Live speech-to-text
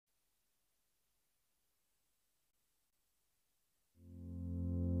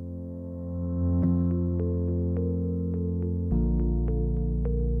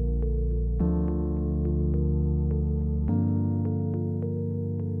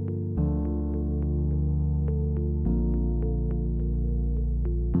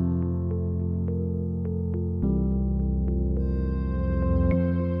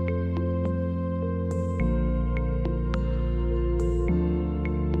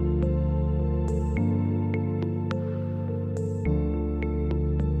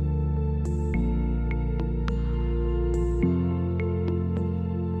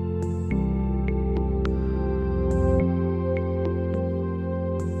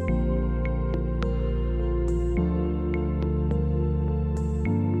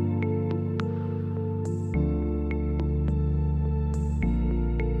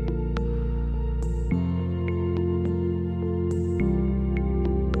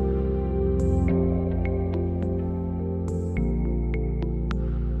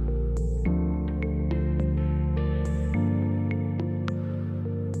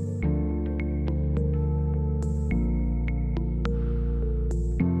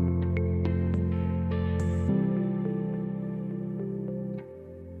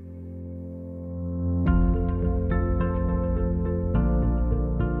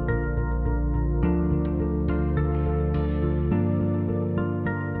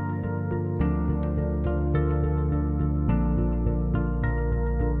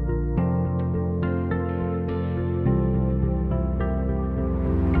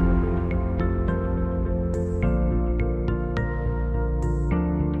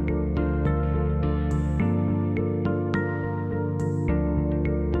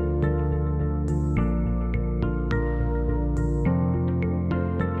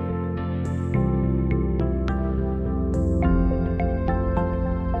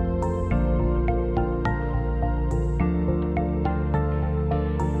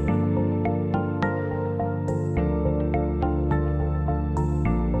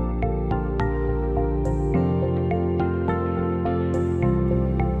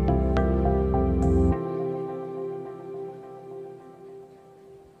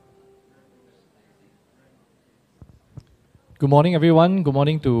Good morning, everyone. Good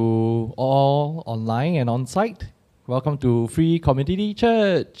morning to all online and on-site. Welcome to Free Community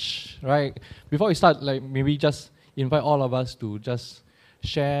Church. Right, before we start, maybe just invite all of us to just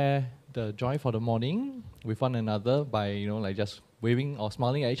share the joy for the morning with one another by, just waving or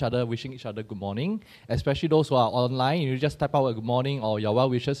smiling at each other, wishing each other good morning. Especially those who are online, you just type out a good morning or your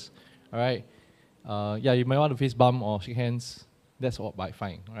well wishes. All right. You might want to fist bump or shake hands. That's all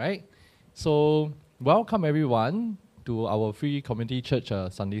fine. All right. So welcome everyone to our Free Community Church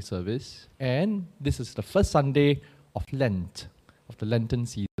Sunday service. And this is the first Sunday of Lent, of the Lenten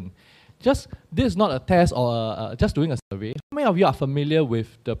season. This is not a test or just doing a survey. How many of you are familiar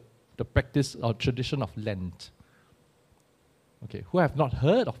with the practice or tradition of Lent? Okay, who have not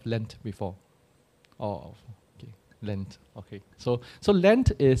heard of Lent before? Oh, okay, Lent. Okay, so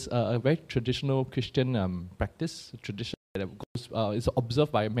Lent is a very traditional Christian practice, tradition that goes is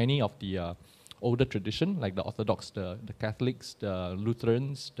observed by many of the older tradition, like the Orthodox, the Catholics, the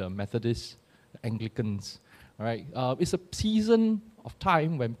Lutherans, the Methodists, the Anglicans. All right, it's a season of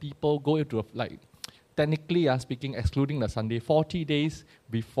time when people go into technically speaking, excluding the Sunday, 40 days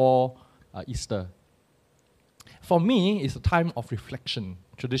before Easter. For me, it's a time of reflection.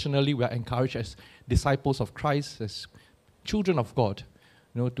 Traditionally, we are encouraged as disciples of Christ, as children of God,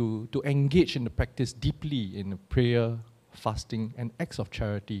 to engage in the practice deeply in prayer, fasting, and acts of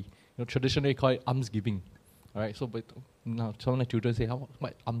charity. Traditionally, we call it almsgiving. All right, but now some of the children say,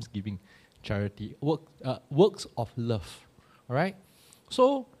 what almsgiving? Charity, works of love. All right,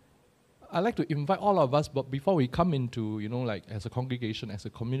 so I'd like to invite all of us, but before we come into, as a congregation, as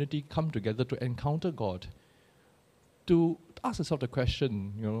a community, come together to encounter God, to ask yourself the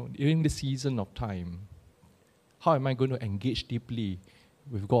question, during this season of time, how am I going to engage deeply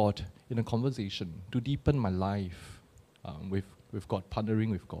with God in a conversation to deepen my life with God, partnering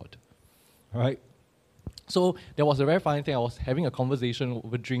with God? All right. So there was a very funny thing. I was having a conversation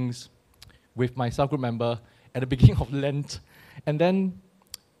over drinks with my cell group member at the beginning of Lent, and then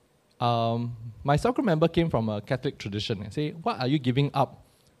my cell group member came from a Catholic tradition and said, "What are you giving up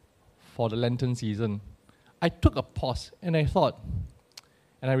for the Lenten season?" I took a pause and I thought,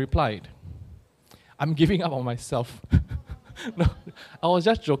 and I replied, "I'm giving up on myself." No, I was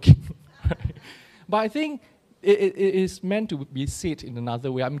just joking. Right? But I think it is meant to be said in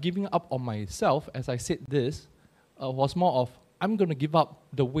another way. I'm giving up on myself, as I said this, was more of, I'm going to give up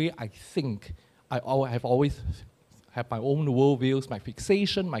the way I think. I have always had my own worldviews, my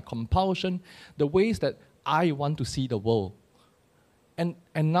fixation, my compulsion, the ways that I want to see the world. And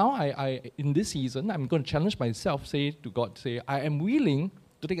now I in this season, I'm going to challenge myself, say to God, I am willing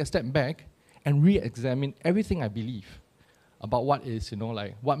to take a step back and re-examine everything I believe about what is,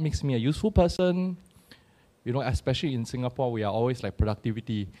 what makes me a useful person. Especially in Singapore, we are always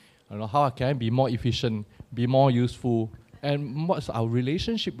productivity. How can I be more efficient, be more useful? And what's our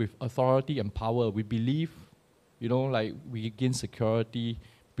relationship with authority and power? We believe, we gain security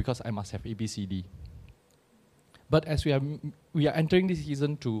because I must have ABCD. But as we are entering this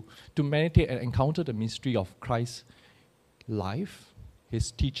season to meditate and encounter the mystery of Christ's life, his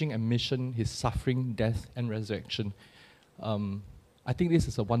teaching and mission, his suffering, death, and resurrection, I think this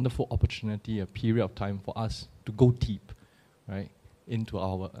is a wonderful opportunity, a period of time for us to go deep, right, into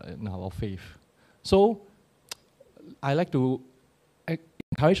our faith. So I like to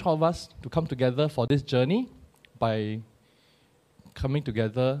encourage all of us to come together for this journey by coming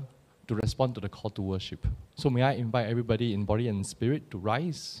together to respond to the call to worship. So may I invite everybody in body and spirit to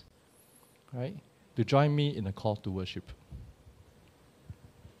rise, right, to join me in a call to worship.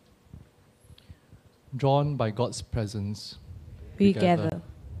 Drawn by God's presence, we gather.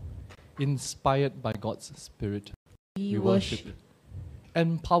 Inspired by God's Spirit, we worship.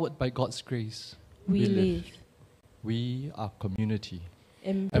 Empowered by God's grace, we live. We are community,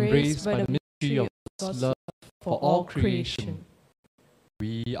 Embraced by the mystery of God's love for all creation.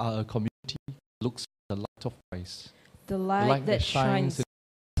 We are a community that looks for the light of Christ, the light that shines in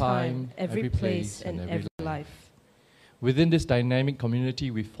time, every place, and every life. Within this dynamic community,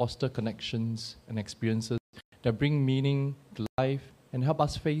 we foster connections and experiences that bring meaning to life and help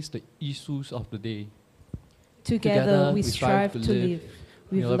us face the issues of the day. Together we strive to live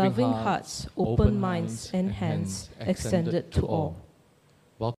with loving hearts, open minds, and hands extended to all.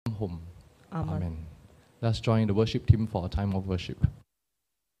 Welcome home. Amen. Let's join the worship team for a time of worship.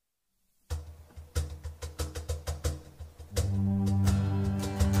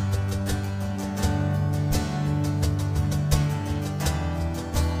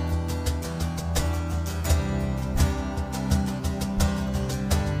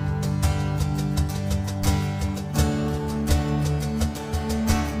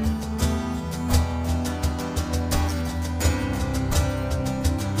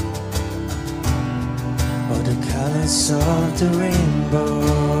 the rainbow,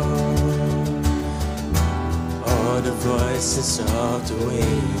 all the voices of the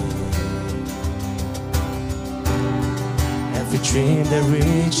wind, every dream that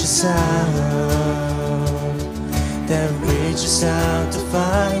reaches out to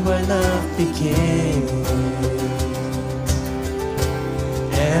find where love begins,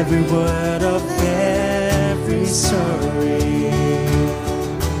 every word of every story,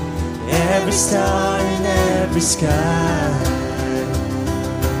 every star in every sky,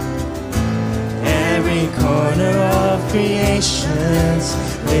 every corner of creations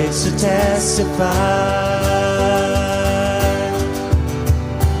lives to testify.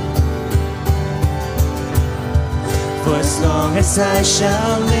 For as long as I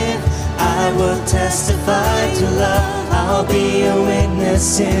shall live, I will testify to love. I'll be a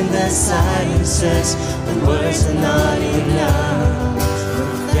witness in the silences when words are not enough.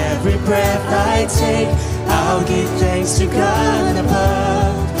 With every breath I take, I'll give thanks to God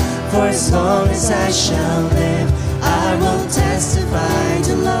above. For as long as I shall live, I will testify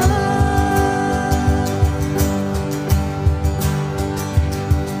to love.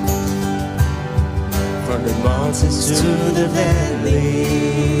 From the mountains to the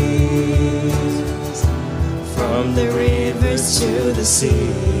valleys, from the rivers to the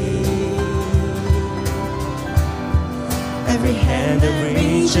sea, every hand that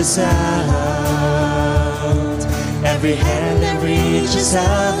reaches out, every hand that reaches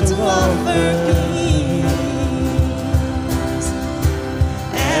out to offer peace,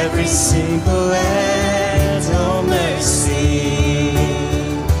 every simple act of mercy,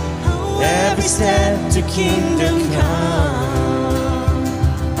 every step to kingdom come,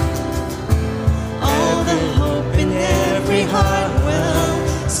 all the hope in every heart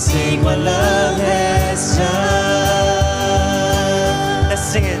will sing what love has done. Let's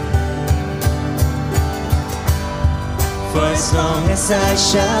sing it. For as long as I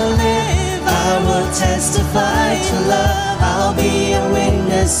shall live, I will testify to love. I'll be a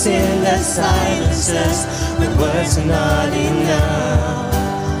witness in the silences when words are not enough.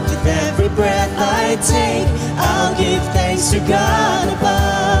 With every breath I take, I'll give thanks to God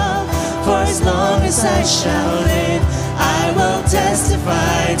above. For as long as I shall live, I will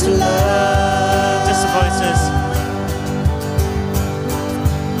testify to love. Just the voices.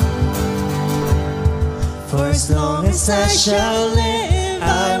 For as long as I shall live,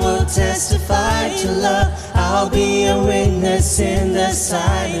 I will testify to love. I'll be a witness in the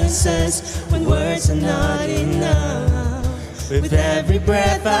silences when words are not enough. With every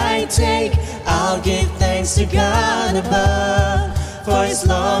breath I take, I'll give thanks to God above. For as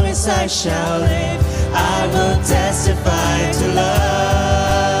long as I shall live, I will testify to love.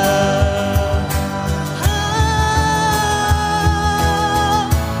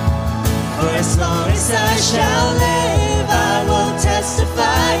 For as long as I shall live, I will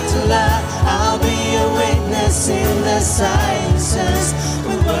testify to love. I'll be a witness in the silences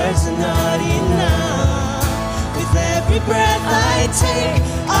when words are not enough. With every breath I take,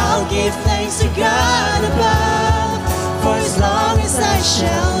 I'll give thanks to God above. For as long as I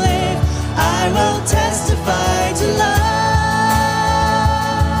shall live, I will testify to love.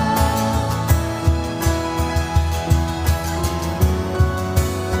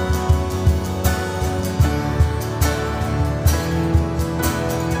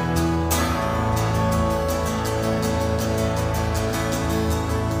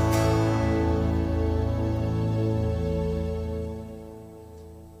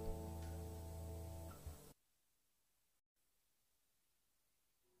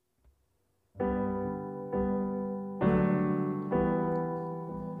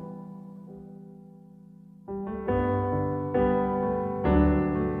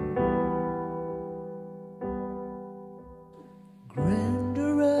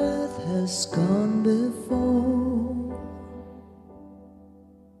 Grander earth has gone before,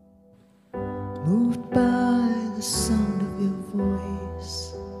 moved by the sound of your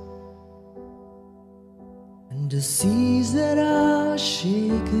voice, and the seas that are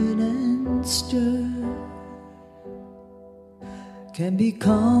shaken and stirred can be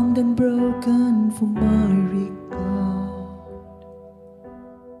calmed and broken for my regard.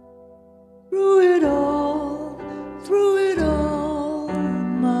 Through it all,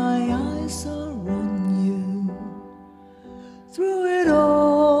 my eyes are on you. Through it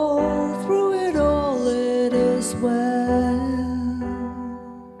all, it is well.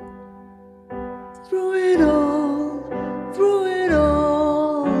 Through it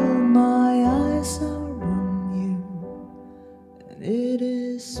all, my eyes are on you, and it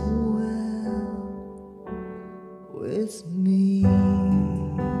is well.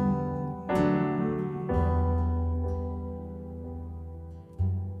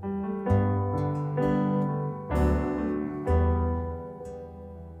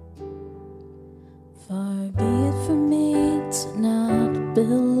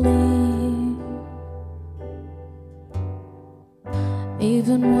 believe,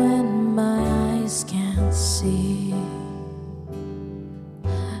 even when my eyes can't see.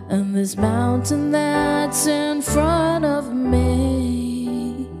 And this mountain that's in front of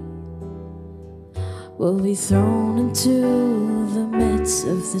me will be thrown into the midst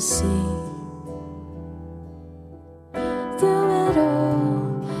of the sea. Through it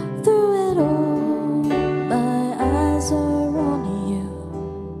all, my eyes are on you.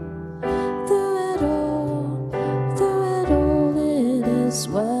 Through it all, it is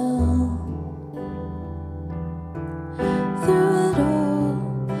well. Through it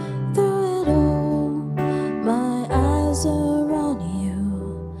all, my eyes are on you,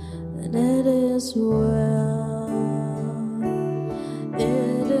 and it is well.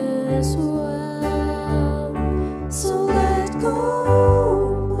 It is well. So let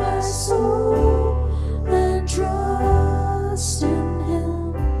go, my soul, and trust in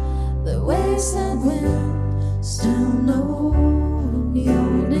Him. The waves and wind still know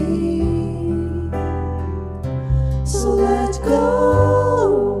your name. So let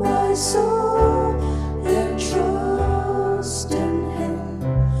go, my soul, and trust in Him.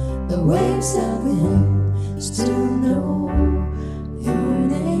 The waves and wind still know your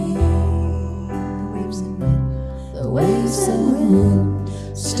name. The waves and wind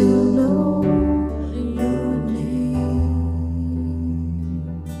still know your name.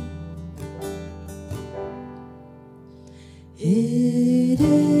 It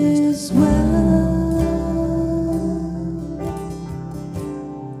is well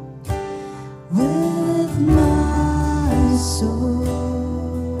with my soul.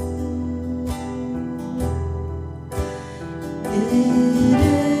 It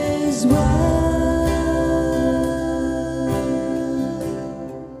is well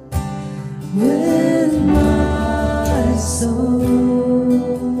with my soul.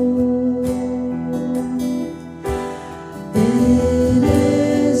 It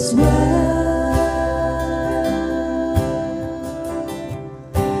is well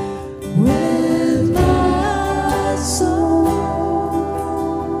with my soul.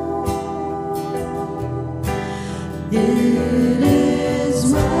 It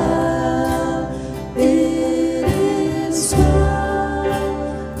is well. It is well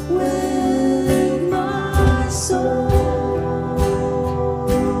with my soul.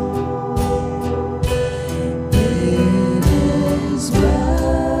 It is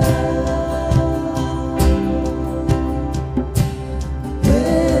well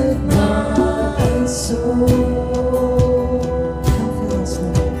with my soul.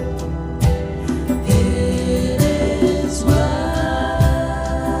 It is well.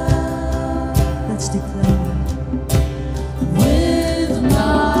 Let's declare with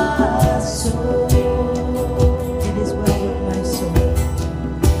my soul. It is well with my soul.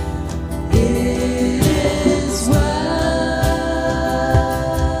 It is well.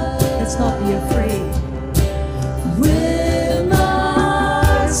 Let's not be afraid. With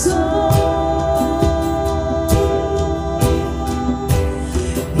my soul.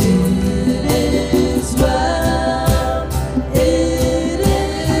 It is well. It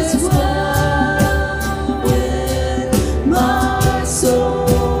is well with my soul.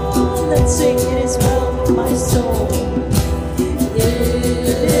 Let's sing. It is well with my soul. It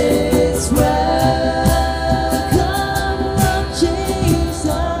is well. Come on, Jesus,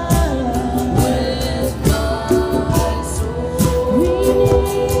 with my soul. We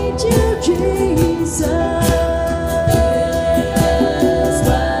need you, Jesus.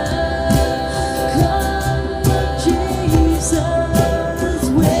 Come on, Jesus,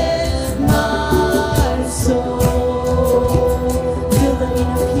 with my soul. Feel the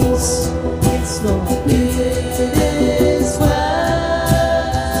inner peace. It's Lord. It is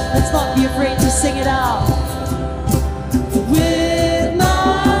well. Let's not be afraid to sing it out. With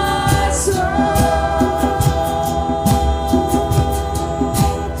my soul.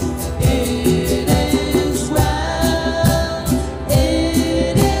 It is well.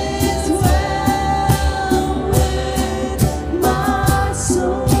 It is well with my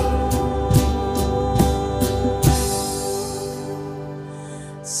soul.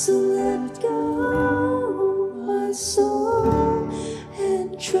 So let go, my soul,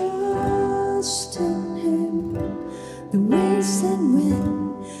 and trust in Him. The waves and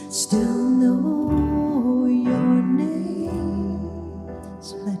wind still know your name.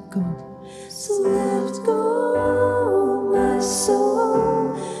 So let go. So let go, my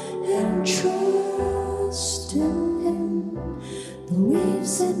soul, and trust in Him. The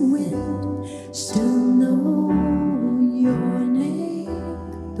waves and wind still know your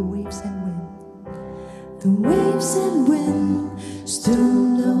name. The waves and wind. The waves and wind still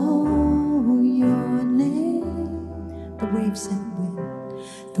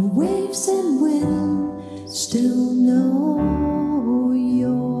The waves and wind still know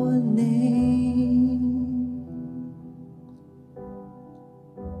your name.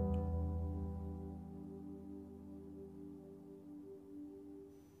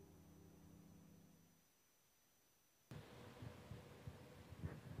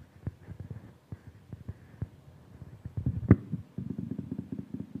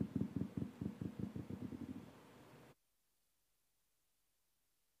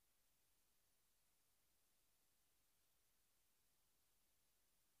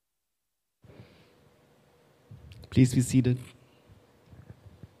 Please be seated.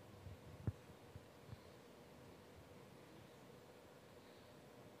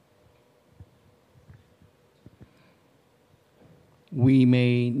 We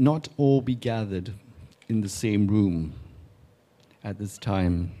may not all be gathered in the same room at this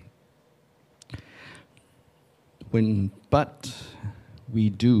time, but we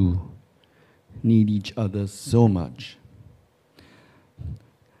do need each other so much.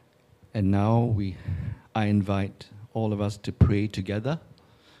 And now I invite all of us to pray together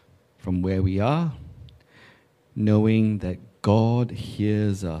from where we are, knowing that God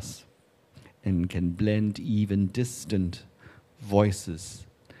hears us and can blend even distant voices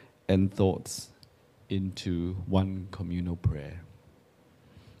and thoughts into one communal prayer.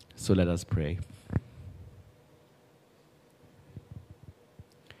 So let us pray.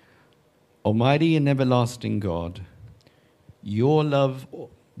 Almighty and everlasting God, your love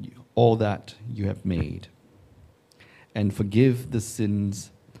all that you have made, and forgive the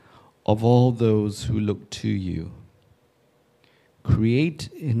sins of all those who look to you. Create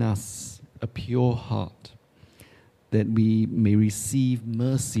in us a pure heart, that we may receive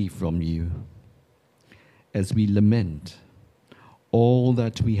mercy from you as we lament all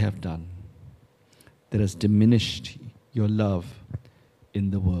that we have done that has diminished your love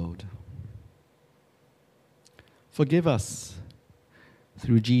in the world. Forgive us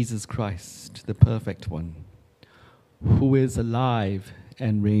through Jesus Christ, the perfect one, who is alive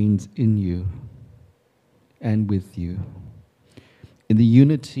and reigns in you and with you, in the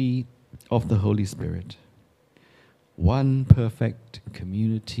unity of the Holy Spirit, one perfect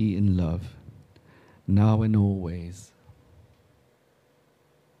community in love, now and always.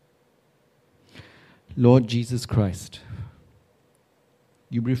 Lord Jesus Christ,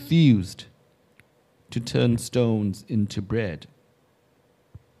 you refused to turn stones into bread.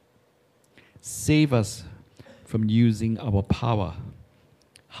 Save us from using our power,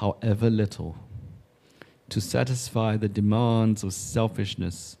 however little, to satisfy the demands of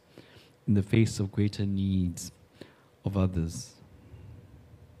selfishness in the face of greater needs of others.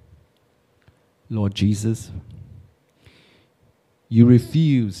 Lord Jesus, you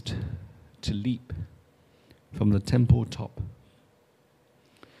refused to leap from the temple top.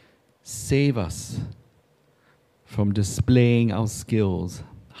 Save us from displaying our skills,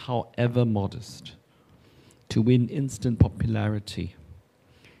 however modest, to win instant popularity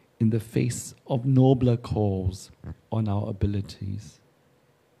in the face of nobler calls on our abilities.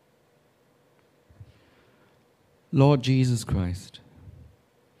 Lord Jesus Christ,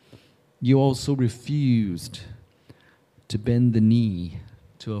 you also refused to bend the knee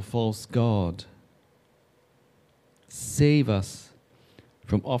to a false god. Save us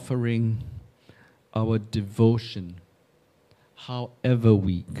from offering our devotion, however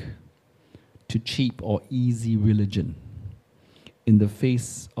weak, to cheap or easy religion in the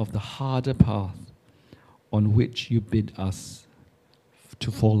face of the harder path on which you bid us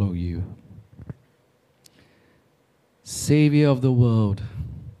to follow you. Savior of the world,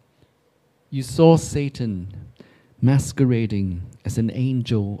 you saw Satan masquerading as an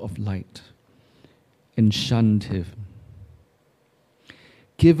angel of light and shunned him.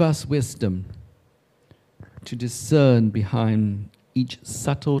 Give us wisdom to discern behind each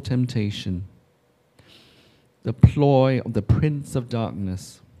subtle temptation the ploy of the Prince of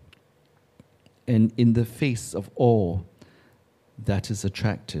Darkness, and in the face of all that is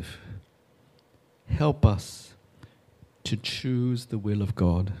attractive, help us to choose the will of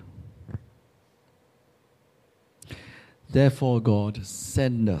God. Therefore, God,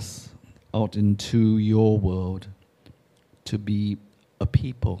 send us out into your world to be a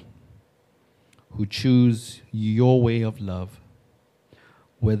people who choose your way of love,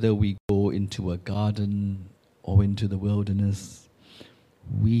 whether we go into a garden or into the wilderness,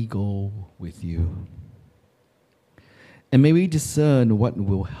 we go with you. And may we discern what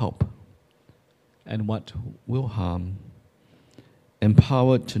will help and what will harm,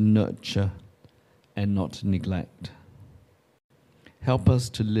 empowered to nurture and not to neglect. Help us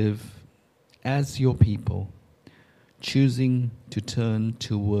to live as your people, choosing to turn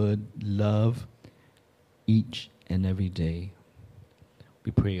toward love each and every day.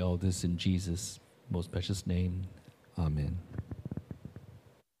 We pray all this in Jesus' most precious name. Amen.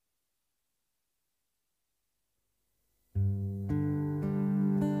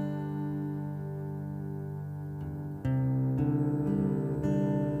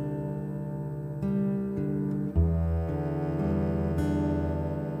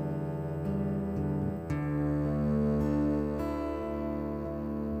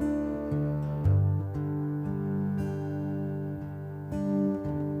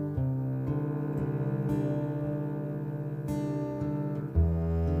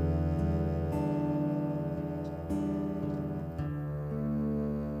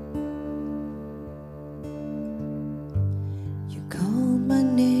 You called my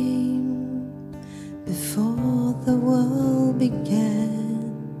name before the world began.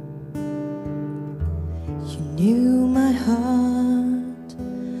 You knew my heart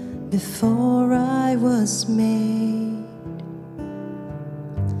before I was made.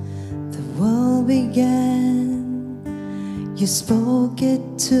 The world began, you spoke it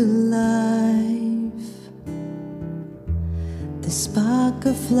to life. The spark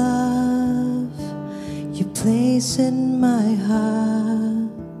of love you place in my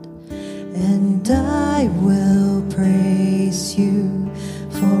heart, and I will praise you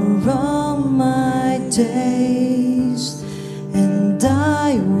for all my days, and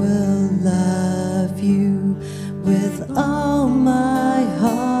I will love you with all my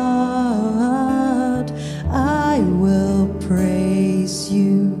heart. I will praise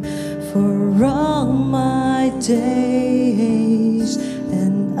you for all my days,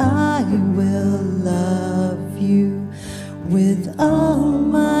 and I will love you with all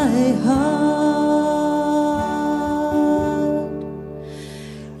my heart.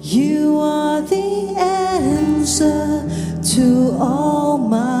 You are the answer to all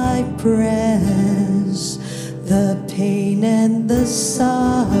my prayers. The pain and the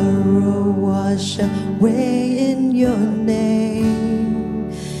sorrow wash away in your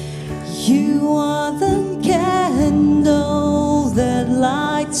name. You are the candle that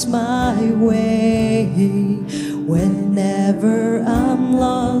lights my way. Whenever I'm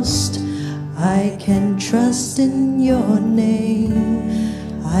lost, I can trust in your name.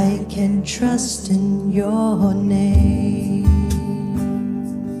 I can trust in your name.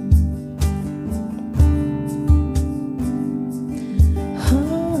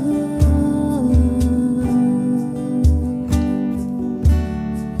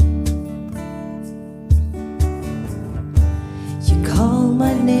 You called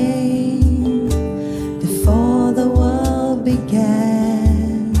my name before the world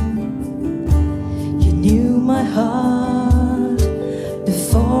began. You knew my heart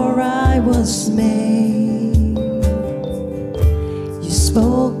before I was made. You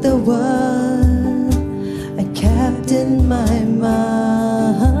spoke the word I kept in my mind,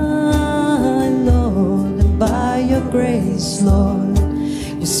 Lord, and by your grace, Lord,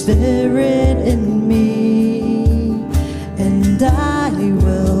 your spirit in me, and I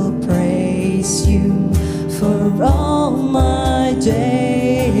will praise you for all my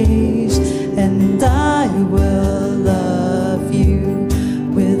days, and I will love you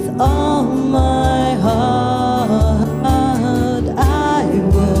with all my heart. I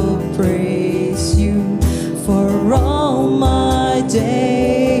will praise you for all my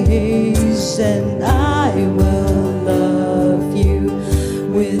days, and I will love you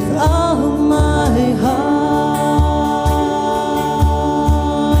with all my heart.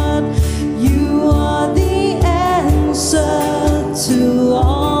 You are the answer to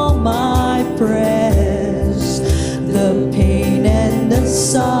all my prayers. The pain and the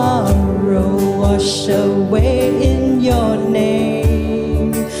sorrow wash away in your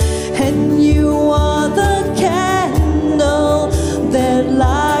name. And you are the candle that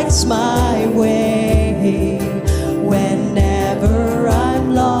lights my way. Whenever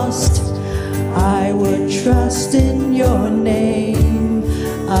I'm lost, I would trust in your name.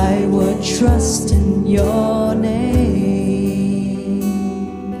 I would trust in your name.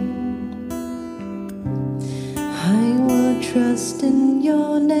 I would trust in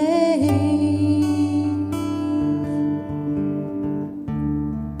your name.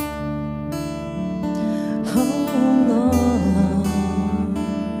 Oh Lord.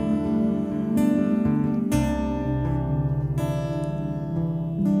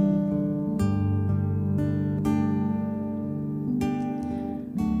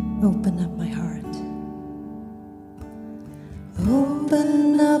 Open up my heart.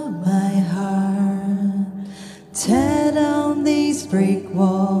 Open up my heart. Tear down these brick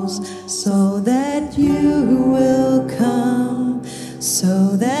walls so that you will come.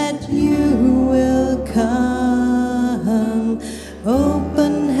 that you will come.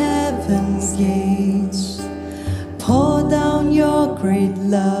 Open heaven's gates, pour down your great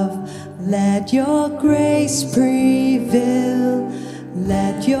love. Let your grace prevail.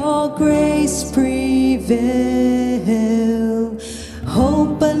 Let your grace prevail.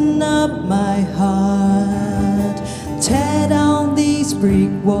 Open up my heart, tear down these brick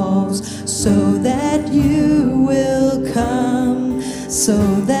walls, so that you will come, so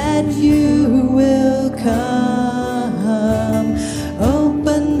that you will come.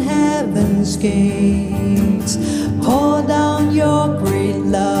 Open heaven's gates, pour down your great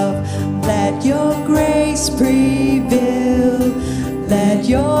love. Let your grace prevail. Let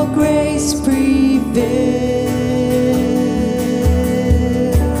your grace prevail.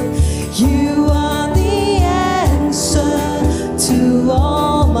 You are the answer to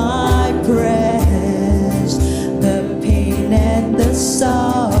all my prayers. The pain and the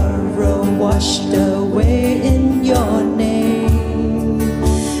sorrow washed away in your name.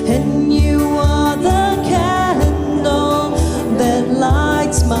 And you are the candle that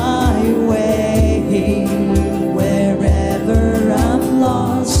lights my way. Wherever I'm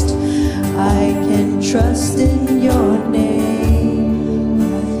lost, I can trust in your name.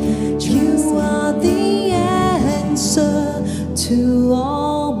 You are the answer to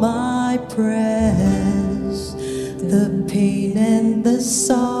all my prayers. The pain and the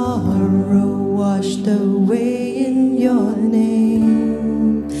sorrow washed away in your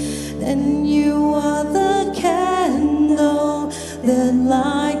name. And you are the candle that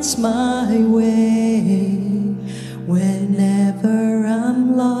lights my way. Whenever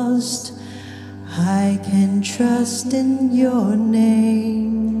I'm lost, I can trust in your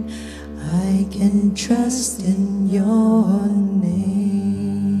name. I can trust in your name.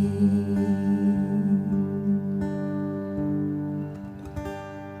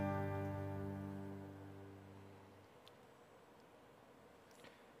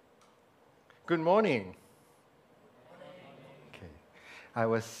 Good morning. Okay, I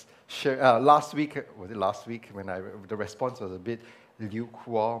was last week. Was it last week when the response was a bit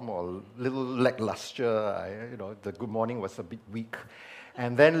lukewarm or a little lackluster? The good morning was a bit weak,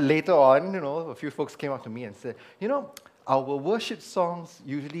 and then later on, a few folks came up to me and said, our worship songs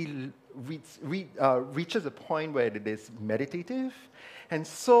usually reaches a point where it is meditative, and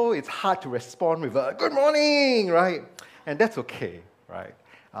so it's hard to respond with a good morning, right? And that's okay, right?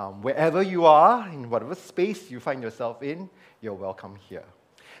 Wherever you are, in whatever space you find yourself in, you're welcome here.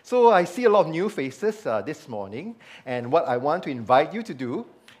 So I see a lot of new faces this morning, and what I want to invite you to do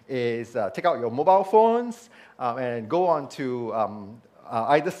is take out your mobile phones and go on to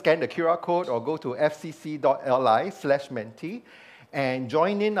either scan the QR code or go to fcc.li/Menti and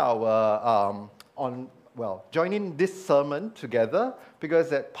join in join in this sermon together,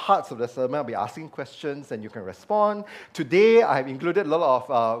 because at parts of the sermon I'll be asking questions and you can respond. Today I've included a lot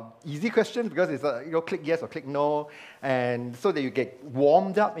of easy questions, because it's click yes or click no, and so that you get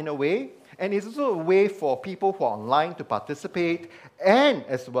warmed up in a way. And it's also a way for people who are online to participate, and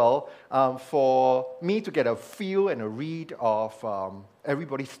as well for me to get a feel and a read of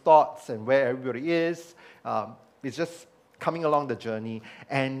everybody's thoughts and where everybody is. It's just coming along the journey,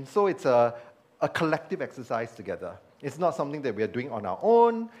 and so it's a collective exercise together. It's not something that we are doing on our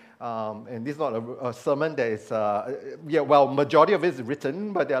own, and this is not a sermon that is, majority of it is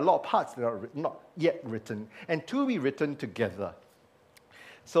written, but there are a lot of parts that are not yet written, and to be written together.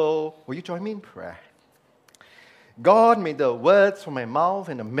 So, will you join me in prayer? God, may the words from my mouth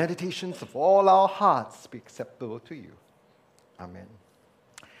and the meditations of all our hearts be acceptable to you. Amen.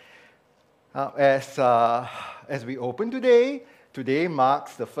 As we open today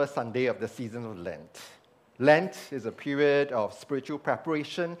marks the first Sunday of the season of Lent. Lent is a period of spiritual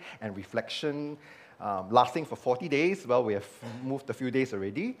preparation and reflection, lasting for 40 days. Well, we have moved a few days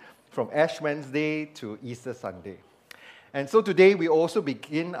already, from Ash Wednesday to Easter Sunday. And so today we also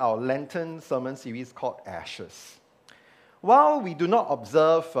begin our Lenten sermon series called Ashes. While we did not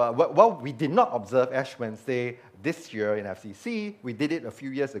observe Ash Wednesday this year in FCC, we did it a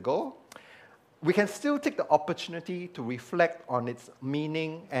few years ago, we can still take the opportunity to reflect on its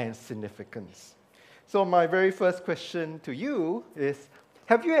meaning and significance. So my very first question to you is,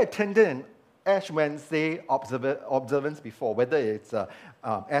 have you attended an Ash Wednesday observance before, whether it's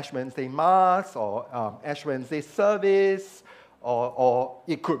Ash Wednesday Mass or Ash Wednesday service, or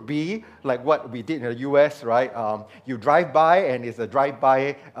it could be like what we did in the US, right? You drive by and it's a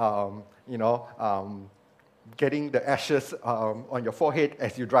drive-by, getting the ashes on your forehead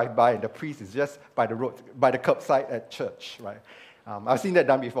as you drive by, and the priest is just by the road, by the curbside at church, right? I've seen that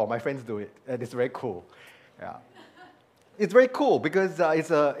done before. My friends do it, and it's very cool. Yeah. it's very cool because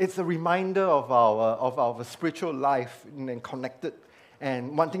it's a reminder of our spiritual life and connected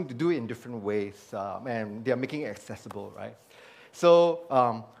and wanting to do it in different ways, and they are making it accessible, right? So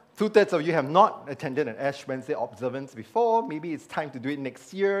 2/3 of you have not attended an Ash Wednesday observance before. Maybe it's time to do it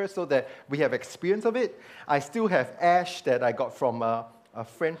next year so that we have experience of it. I still have ash that I got from a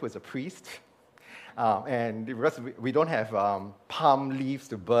friend who is a priest. And because we don't have palm leaves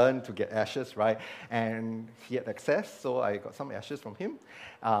to burn to get ashes, right? And he had access, so I got some ashes from him.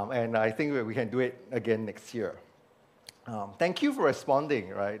 And I think we can do it again next year. Thank you for responding,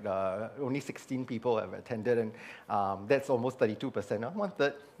 right? Only 16 people have attended, and that's almost 32%,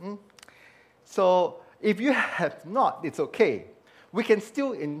 1/3. So if you have not, it's okay. We can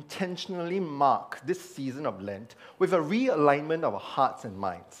still intentionally mark this season of Lent with a realignment of our hearts and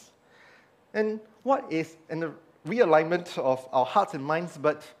minds. And what is the realignment of our hearts and minds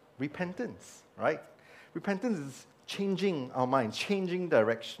but repentance, right? Repentance is changing our minds, changing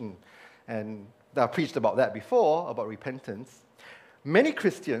direction. And I preached about that before, about repentance. Many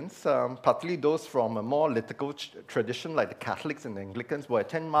Christians, particularly those from a more liturgical tradition like the Catholics and the Anglicans, will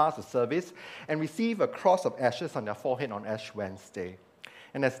attend Mass or service and receive a cross of ashes on their forehead on Ash Wednesday.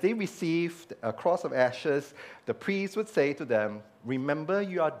 And as they received a cross of ashes, the priest would say to them, "Remember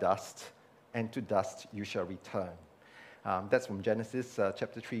you are dust, and to dust you shall return." That's from Genesis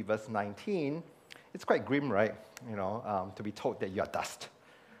chapter 3, verse 19. It's quite grim, right? To be told that you are dust.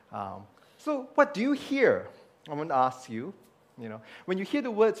 So what do you hear? I want to ask you, when you hear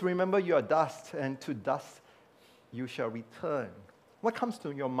the words, "Remember you are dust, and to dust you shall return," what comes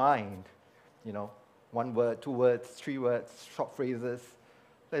to your mind? 1 word, 2 words, 3 words, short phrases.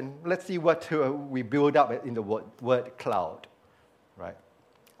 Then let's see what we build up in the word cloud, right?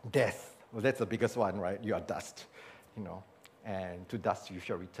 Death. Well, that's the biggest one, right? You are dust, and to dust you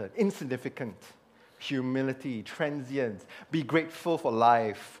shall return. Insignificant, humility, transience, be grateful for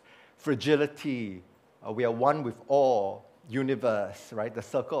life, fragility. We are one with all, universe, right? The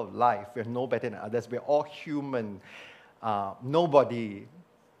circle of life. We're no better than others. We're all human. Nobody.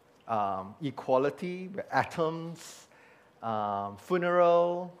 Equality. We're atoms.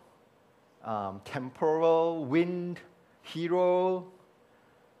 Funeral. Temporal. Wind. Hero.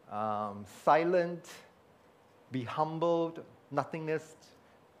 Silent, be humbled, nothingness,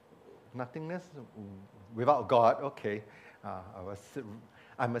 without God. Okay,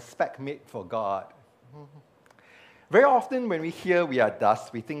 I'm a speck made for God. Very often when we hear we are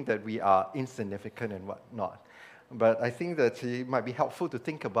dust, we think that we are insignificant and whatnot. But I think that it might be helpful to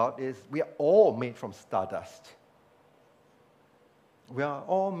think about is we are all made from stardust. We are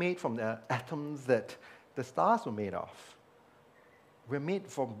all made from the atoms that the stars were made of. We're made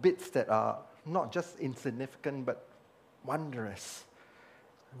from bits that are not just insignificant, but wondrous.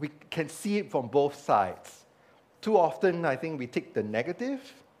 We can see it from both sides. Too often, I think we take the negative.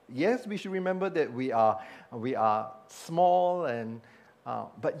 Yes, we should remember that we are small,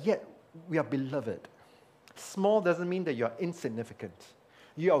 but yet we are beloved. Small doesn't mean that you are insignificant.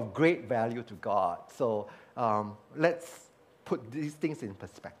 You are of great value to God. So let's put these things in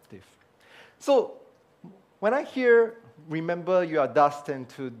perspective. So when I hear, "Remember you are dust, and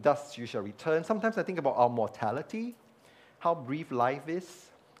to dust you shall return," sometimes I think about our mortality, how brief life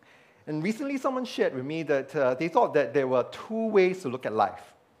is. And recently someone shared with me that they thought that there were 2 ways to look at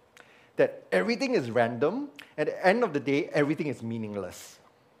life. That everything is random, at the end of the day, everything is meaningless.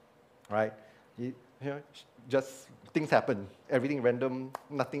 Right? Just things happen. Everything random,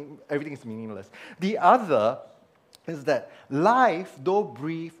 everything is meaningless. The other is that life, though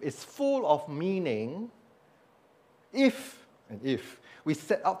brief, is full of meaning if we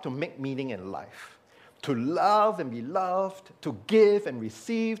set out to make meaning in life, to love and be loved, to give and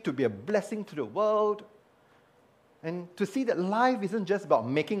receive, to be a blessing to the world, and to see that life isn't just about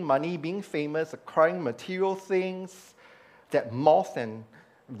making money, being famous, acquiring material things that moth and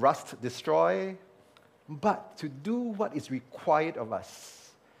rust destroy, but to do what is required of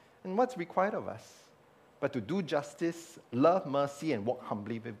us. And what's required of us? But to do justice, love mercy, and walk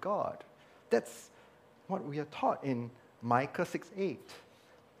humbly with God. That's what we are taught in Micah 6:8.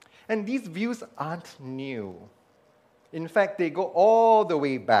 And these views aren't new. In fact, they go all the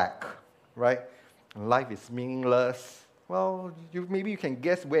way back, right? Life is meaningless. Well, maybe you can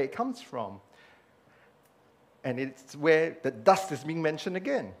guess where it comes from. And it's where the dust is being mentioned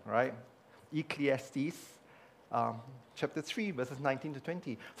again, right? Ecclesiastes chapter 3, verses 19 to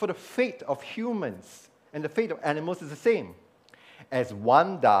 20. For the fate of humans and the fate of animals is the same. As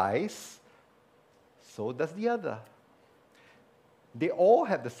one dies, so does the other. They all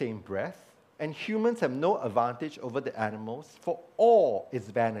have the same breath, and humans have no advantage over the animals, for all is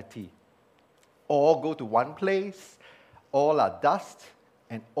vanity. All go to one place, all are dust,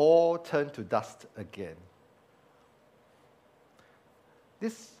 and all turn to dust again.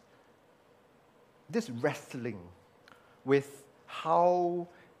 This wrestling with how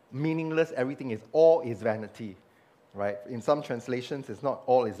meaningless everything is, all is vanity, right? In some translations, it's not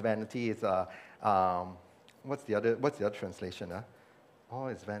all is vanity, it's what's the other translation? All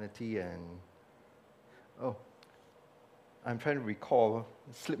is vanity and, I'm trying to recall,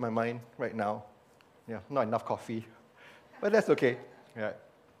 it slipped my mind right now. Yeah, not enough coffee, but that's okay. Right.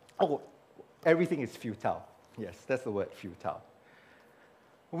 Everything is futile. Yes, that's the word, futile.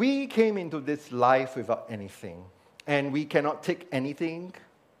 We came into this life without anything, and we cannot take anything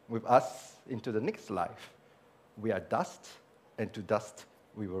with us into the next life. We are dust, and to dust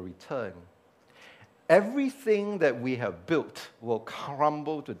we will return. Everything that we have built will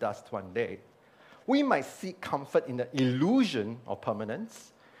crumble to dust one day. We might seek comfort in the illusion of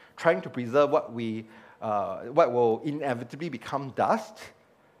permanence, trying to preserve what will inevitably become dust.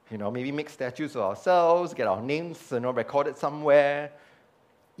 Maybe make statues of ourselves, get our names recorded somewhere.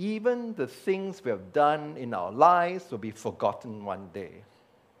 Even the things we have done in our lives will be forgotten one day.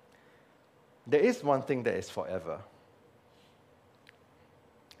 There is one thing that is forever.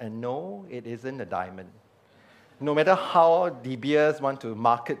 And no, it isn't a diamond. No matter how De Beers want to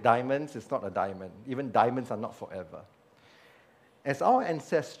market diamonds, it's not a diamond. Even diamonds are not forever. As our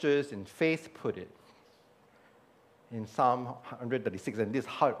ancestors in faith put it, in Psalm 136, and this is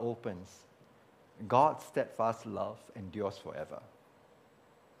how it opens, God's steadfast love endures forever.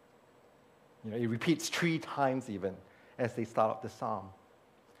 It repeats 3 times even as they start off the psalm.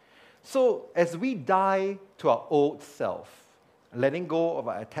 So as we die to our old self, letting go of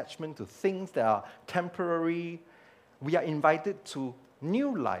our attachment to things that are temporary, we are invited to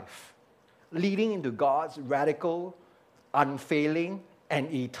new life, leading into God's radical, unfailing,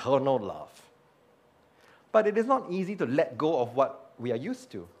 and eternal love. But it is not easy to let go of what we are used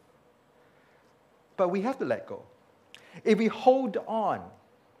to. But we have to let go. If we hold on,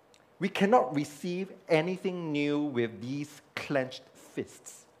 we cannot receive anything new with these clenched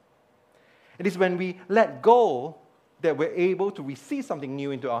fists. It is when we let go that we're able to receive something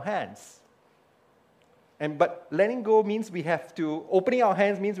new into our hands. But letting go means opening our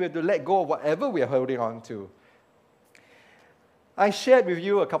hands means we have to let go of whatever we are holding on to. I shared with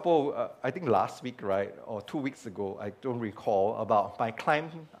you a couple, I think last week, right, or 2 weeks ago, I don't recall, about my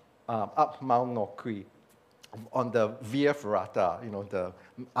climb up Mount Nokui on the Via Ferrata, the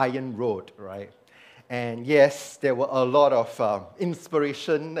iron road, right? And yes, there were a lot of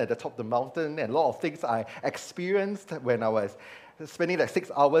inspiration at the top of the mountain and a lot of things I experienced when I was spending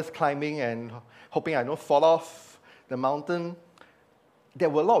 6 hours climbing and hoping I don't fall off the mountain. There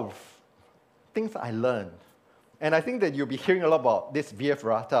were a lot of things I learned. And I think that you'll be hearing a lot about this Via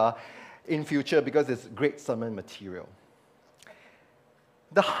Ferrata in future because it's great sermon material.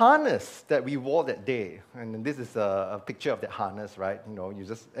 The harness that we wore that day, and this is a picture of that harness, right? You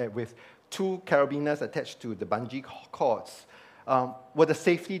just with 2 carabiners attached to the bungee cords, were the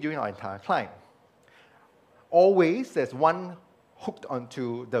safety during our entire climb. Always, there's one hooked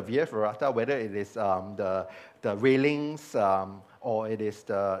onto the Via Ferrata, whether it is the railings or it is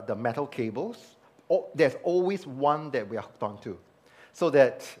the metal cables. There's always one that we are hooked onto, so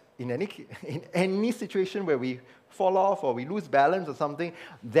that in any situation where we fall off or we lose balance or something,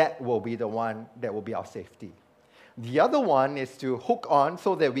 that will be the one that will be our safety. The other one is to hook on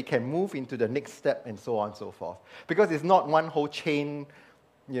so that we can move into the next step and so on and so forth. Because it's not one whole chain,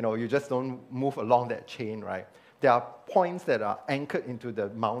 you just don't move along that chain, right? There are points that are anchored into the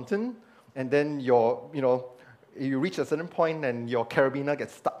mountain, and then you reach a certain point and your carabiner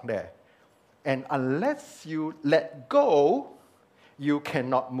gets stuck there. And unless you let go, you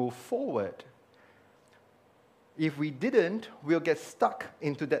cannot move forward. If we didn't, we'll get stuck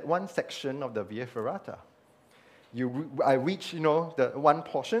into that one section of the Via Ferrata. I reach, the one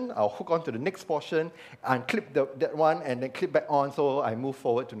portion, I'll hook on to the next portion, and clip that one, and then clip back on, so I move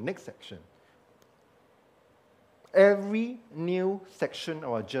forward to the next section. Every new section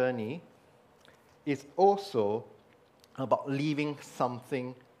of our journey is also about leaving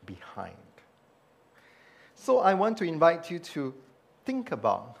something behind. So I want to invite you to think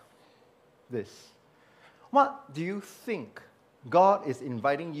about this. What do you think God is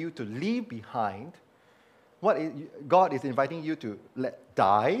inviting you to leave behind? God is inviting you to let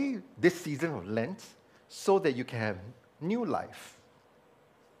die this season of Lent so that you can have new life?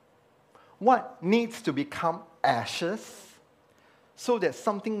 What needs to become ashes so that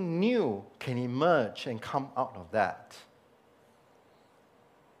something new can emerge and come out of that?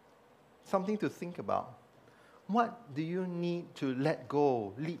 Something to think about. What do you need to let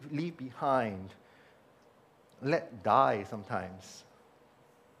go, leave behind, let die sometimes.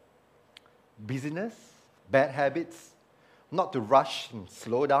 Busyness, bad habits, not to rush and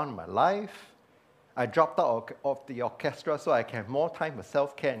slow down my life. I dropped out of the orchestra so I can have more time for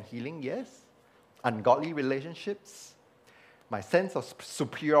self-care and healing, yes. Ungodly relationships, my sense of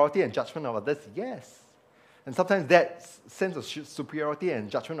superiority and judgment of others, yes. And sometimes that sense of superiority and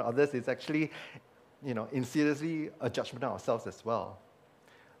judgment of others is actually, insidiously a judgment of ourselves as well.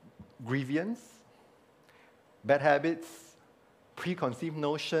 Grievance, bad habits, preconceived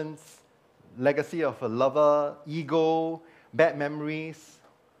notions, legacy of a lover, ego, bad memories,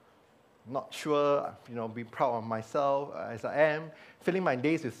 not sure, be proud of myself as I am, filling my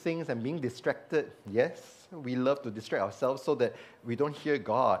days with things and being distracted. Yes, we love to distract ourselves so that we don't hear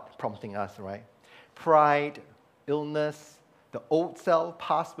God prompting us, right? Pride, illness, the old self,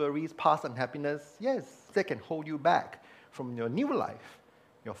 past worries, past unhappiness, yes, that can hold you back from your new life.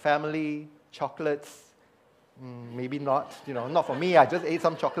 Your family, chocolates, maybe not, not for me. I just ate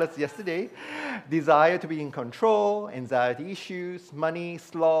some chocolates yesterday. Desire to be in control, anxiety issues, money,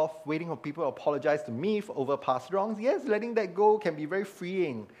 sloth, waiting for people to apologize to me for over past wrongs. Yes, letting that go can be very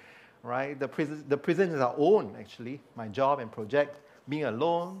freeing, right? The prison is our own, actually. My job and project, being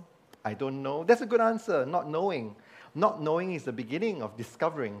alone, I don't know. That's a good answer, not knowing. Not knowing is the beginning of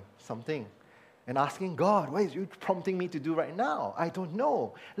discovering something and asking God, what is you prompting me to do right now? I don't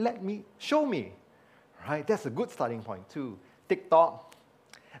know. Show me. Right? That's a good starting point too. TikTok,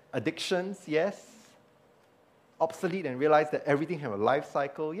 addictions, yes. Obsolete and realize that everything has a life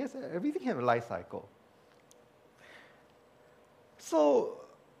cycle. Yes, everything has a life cycle. So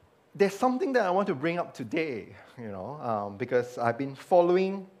there's something that I want to bring up today, because I've been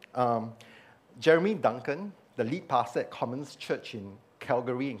following Jeremy Duncan, the lead pastor at Commons Church in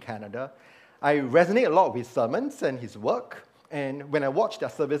Calgary in Canada. I resonate a lot with his sermons and his work. And when I watch their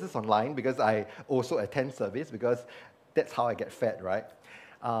services online, because I also attend service, because that's how I get fed, right?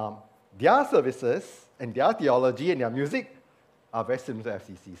 Their services and their theology and their music are very similar to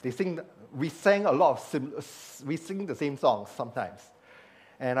FCC's. We sing the same songs sometimes.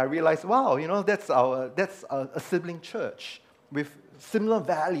 And I realized, wow, that's a sibling church with similar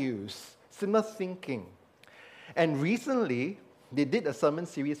values, similar thinking. And recently, they did a sermon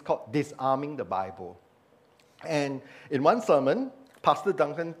series called Disarming the Bible. And in one sermon, Pastor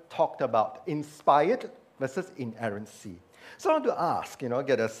Duncan talked about inspired versus inerrancy. So I want to ask,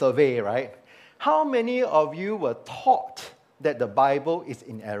 get a survey, right? How many of you were taught that the Bible is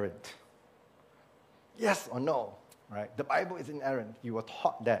inerrant? Yes or no, right? The Bible is inerrant. You were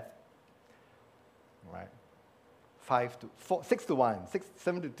taught that, right? 6 to 1,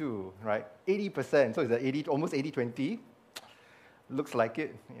 7 to 2, right? 80%, so it's almost 80-20. Looks like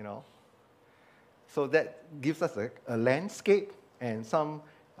it, So that gives us a landscape and some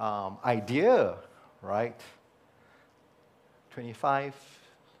idea, right? 25,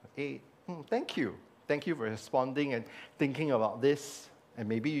 8. Thank you. Thank you for responding and thinking about this. And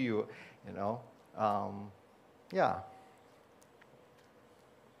maybe yeah.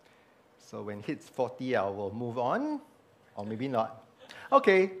 So when it hits 40, I will move on, or maybe not.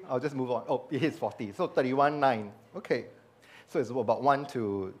 Okay, I'll just move on. Oh, it hits 40, so 31-9. Okay. So it's about 1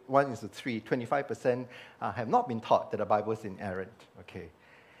 to 3, 25% have not been taught that the Bible is inerrant. Okay.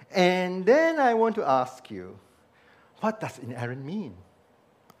 And then I want to ask you, what does inerrant mean?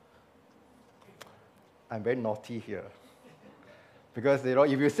 I'm very naughty here. Because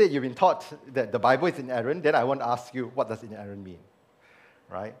if you say you've been taught that the Bible is inerrant, then I want to ask you, what does inerrant mean?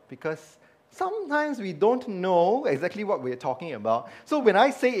 Right? Because sometimes we don't know exactly what we're talking about. So when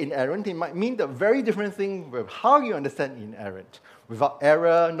I say inerrant, it might mean the very different thing with how you understand inerrant. Without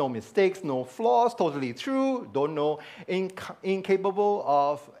error, no mistakes, no flaws, totally true, don't know, incapable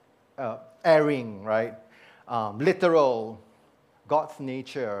of erring, right? Literal, God's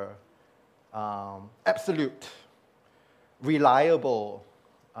nature, absolute, reliable,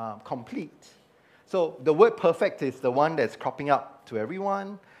 complete. So the word perfect is the one that's cropping up to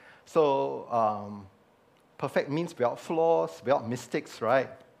everyone. So perfect means without flaws, without mistakes, right?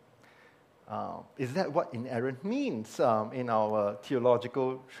 Is that what inerrant means in our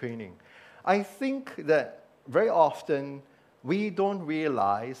theological training? I think that very often we don't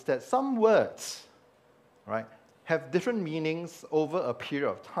realize that some words, right, have different meanings over a period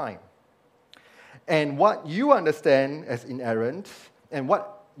of time. And what you understand as inerrant and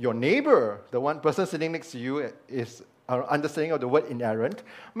what your neighbor, the one person sitting next to you, is understanding of the word inerrant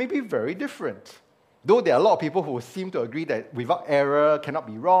may be very different. Though there are a lot of people who seem to agree that without error cannot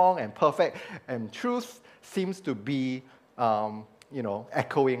be wrong, and perfect and truth seems to be,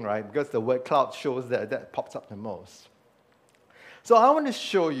 echoing, right? Because the word cloud shows that pops up the most. So I want to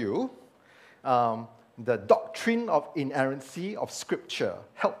show you the doctrine of inerrancy of Scripture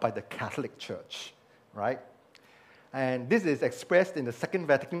held by the Catholic Church, right? And this is expressed in the Second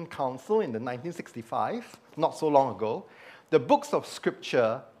Vatican Council in the 1965, not so long ago. The books of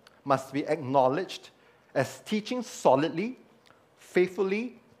Scripture must be acknowledged as teaching solidly,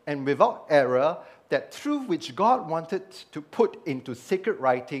 faithfully, and without error that truth which God wanted to put into sacred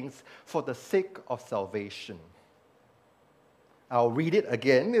writings for the sake of salvation. I'll read it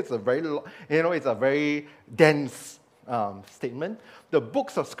again. It's a very dense statement. The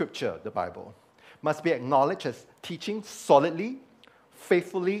books of Scripture, the Bible, must be acknowledged as teaching solidly,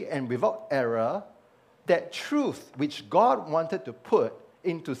 faithfully, and without error that truth which God wanted to put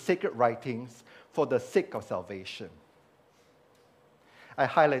into sacred writings for the sake of salvation. I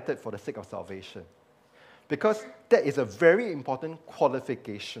highlighted for the sake of salvation because that is a very important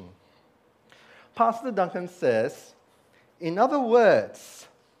qualification. Pastor Duncan says, in other words,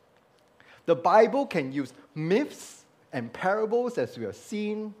 the Bible can use myths and parables as we have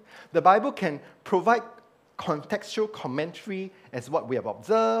seen. The Bible can provide contextual commentary as what we have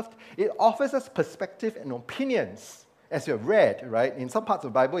observed. It offers us perspective and opinions as you have read, right? In some parts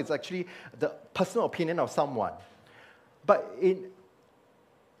of the Bible, it's actually the personal opinion of someone. But it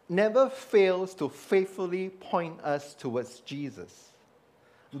never fails to faithfully point us towards Jesus.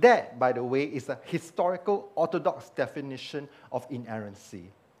 That, by the way, is a historical orthodox definition of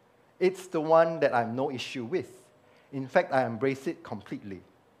inerrancy. It's the one that I have no issue with. In fact, I embrace it completely.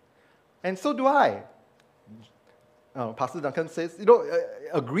 And so do I. Pastor Duncan says,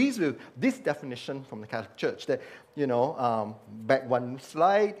 agrees with this definition from the Catholic Church that, back one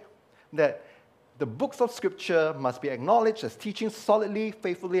slide, that the books of Scripture must be acknowledged as teaching solidly,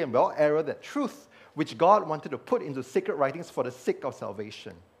 faithfully, and without error that truth which God wanted to put into sacred writings for the sake of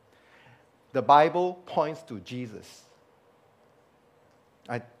salvation. The Bible points to Jesus.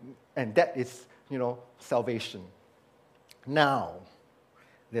 And that is, salvation. Now,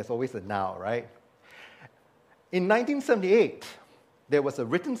 there's always a now, right? In 1978, there was a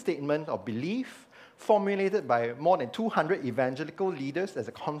written statement of belief formulated by more than 200 evangelical leaders as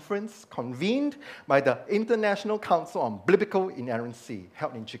a conference convened by the International Council on Biblical Inerrancy,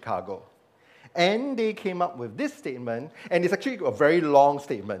 held in Chicago. And they came up with this statement, and it's actually a very long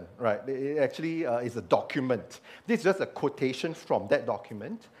statement, right? It actually is a document. This is just a quotation from that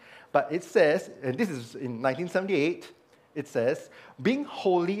document. But it says, and this is in 1978, it says, being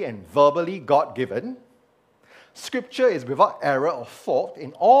holy and verbally God-given, Scripture is without error or fault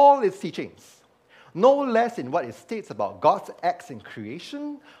in all its teachings, no less in what it states about God's acts in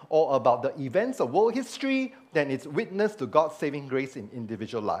creation or about the events of world history than its witness to God's saving grace in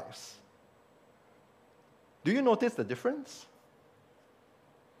individual lives. Do you notice the difference?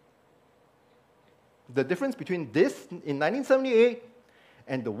 The difference between this in 1978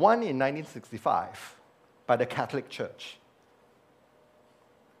 and the one in 1965 by the Catholic Church.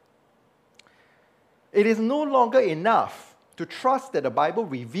 It is no longer enough to trust that the Bible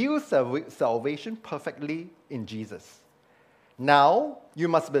reveals salvation perfectly in Jesus. Now, you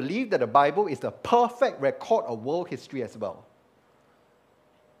must believe that the Bible is a perfect record of world history as well.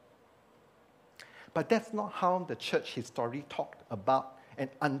 But that's not how the church historically talked about and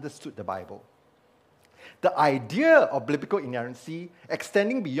understood the Bible. The idea of biblical inerrancy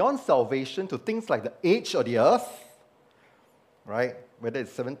extending beyond salvation to things like the age of the earth, right? Whether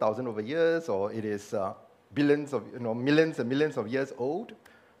it's 7,000 over years or it is millions and millions of years old.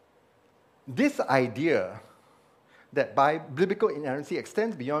 This idea that biblical inerrancy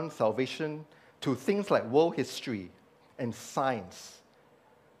extends beyond salvation to things like world history and science,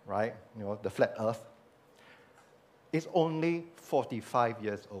 right? The flat earth, is only 45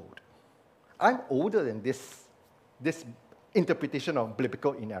 years old. I'm older than this interpretation of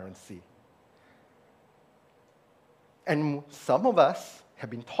biblical inerrancy. And some of us have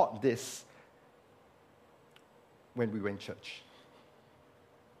been taught this when we were in church.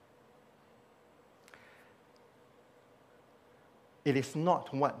 It is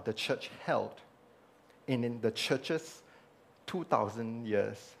not what the church held in the church's 2,000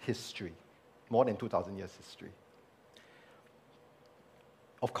 years history, more than 2,000 years history.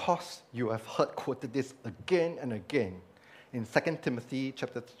 Of course, you have heard quoted this again and again in 2 Timothy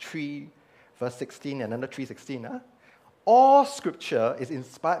chapter 3, verse 16 and under 3:16. All Scripture is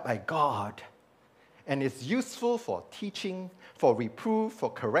inspired by God and is useful for teaching, for reproof, for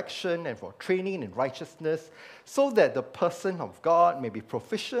correction, and for training in righteousness, so that the person of God may be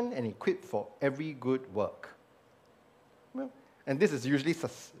proficient and equipped for every good work. And this is usually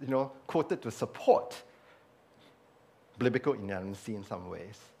quoted to support biblical inerrancy in some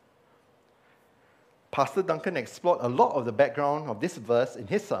ways. Pastor Duncan explored a lot of the background of this verse in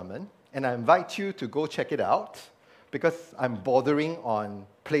his sermon, and I invite you to go check it out because I'm bordering on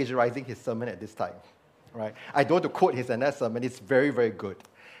plagiarizing his sermon at this time. Right? I don't want to quote his entire sermon. It's very, very good.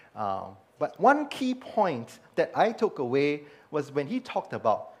 But one key point that I took away was when he talked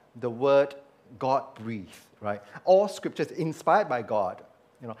about the word God-breathed. Right? All scriptures inspired by God.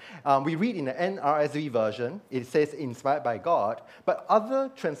 We read in the NRSV version, it says inspired by God, but other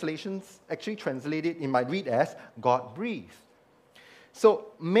translations actually translate it, might read as God-breathed. So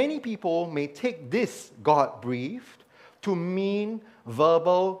many people may take this God-breathed to mean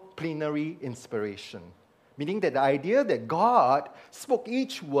verbal plenary inspiration, meaning that the idea that God spoke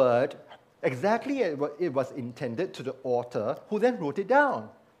each word exactly as it was intended to the author, who then wrote it down.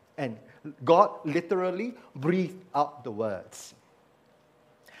 And God literally breathed out the words.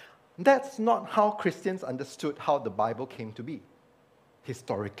 That's not how Christians understood how the Bible came to be,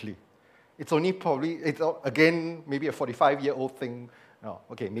 historically. It's only probably, again, maybe a 45-year-old thing. No,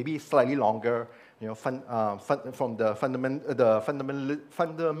 okay, maybe slightly longer, from the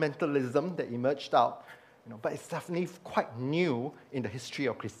fundamentalism that emerged out. But it's definitely quite new in the history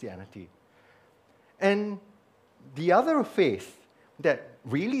of Christianity. And the other faith that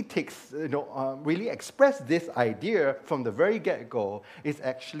really takes, really expressed this idea from the very get-go is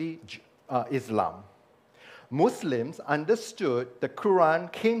actually Islam. Muslims understood the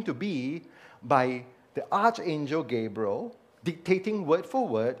Quran came to be by the Archangel Gabriel dictating word for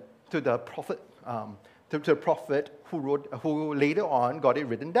word to the prophet, who later on got it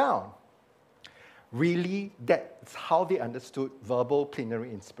written down. Really, that's how they understood verbal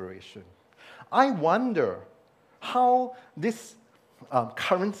plenary inspiration. I wonder how this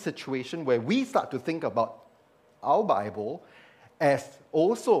current situation where we start to think about our Bible as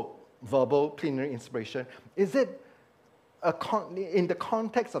also verbal plenary inspiration, is it in the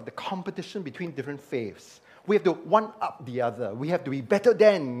context of the competition between different faiths? We have to one-up the other. We have to be better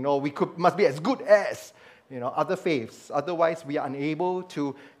than, or must be as good as, other faiths. Otherwise, we are unable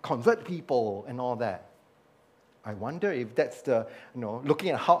to convert people and all that. I wonder if that's looking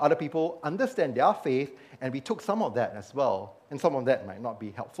at how other people understand their faith, and we took some of that as well. And some of that might not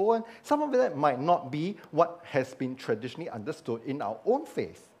be helpful, and some of that might not be what has been traditionally understood in our own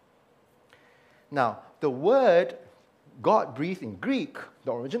faith. Now, the word God-breathed in Greek,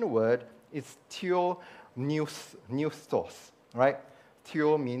 the original word, is theopneustos, right?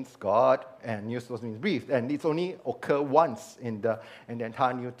 Theo means God, and neustos means breathed, and it's only occur once in the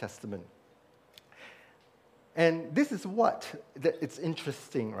entire New Testament. And this is it's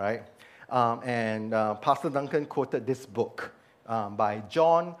interesting, right? Pastor Duncan quoted this book by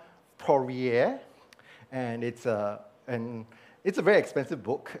John Poirier, and it's a very expensive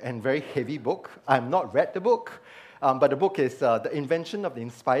book and very heavy book. I've not read the book, but the book is The Invention of the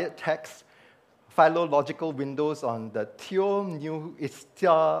Inspired Text, Philological Windows on the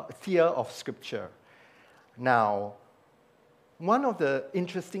Theonoustia of Scripture. Now, one of the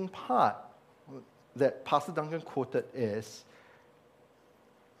interesting part that Pastor Duncan quoted is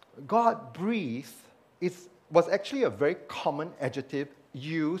God-breathed was actually a very common adjective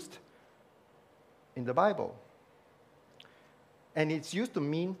used in the Bible. And it's used to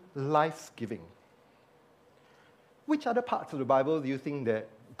mean life-giving. Which other parts of the Bible do you think that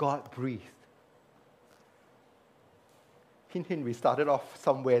God breathed? Hint, hint, we started off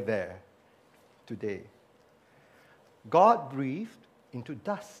somewhere there today. God breathed into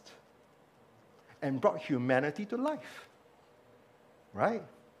dust and brought humanity to life. Right?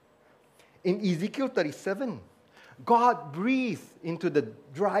 In Ezekiel 37, God breathed into the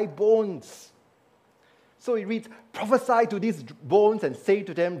dry bones. So it reads, prophesy to these bones and say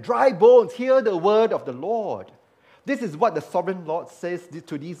to them, dry bones, hear the word of the Lord. This is what the sovereign Lord says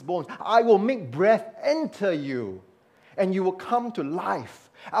to these bones. I will make breath enter you, and you will come to life.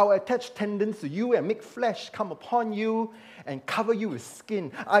 I will attach tendons to you and make flesh come upon you and cover you with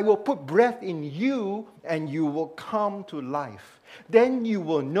skin. I will put breath in you, and you will come to life. Then you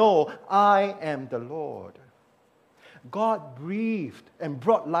will know I am the Lord. God breathed and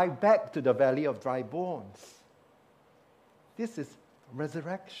brought life back to the valley of dry bones. This is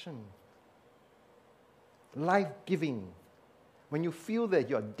resurrection. Life-giving. When you feel that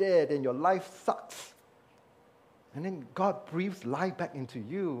you're dead and your life sucks, and then God breathes life back into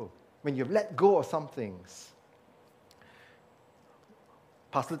you when you've let go of some things.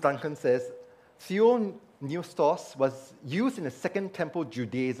 Pastor Duncan says, Theopneustos was used in the Second Temple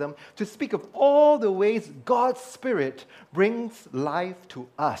Judaism to speak of all the ways God's Spirit brings life to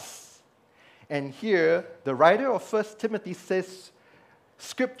us. And here, the writer of 1 Timothy says,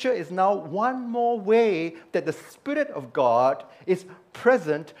 Scripture is now one more way that the Spirit of God is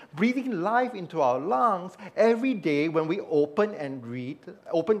present, breathing life into our lungs every day when we open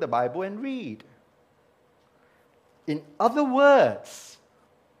the Bible and read. In other words,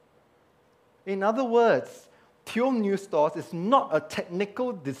 Theo News Stores is not a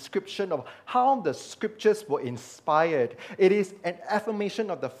technical description of how the Scriptures were inspired. It is an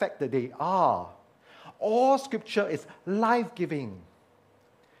affirmation of the fact that they are. All Scripture is life-giving.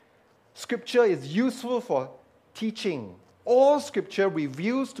 Scripture is useful for teaching. All Scripture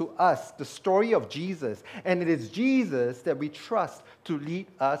reveals to us the story of Jesus, and it is Jesus that we trust to lead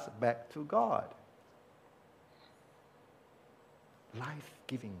us back to God.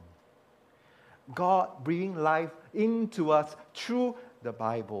 Life-giving. God bringing life into us through the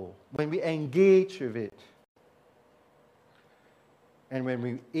Bible when we engage with it. And when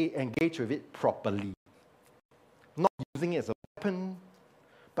we engage with it properly. Not using it as a weapon,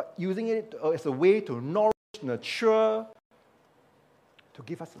 but using it as a way to nourish, nurture, to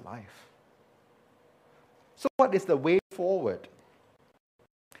give us life. So what is the way forward?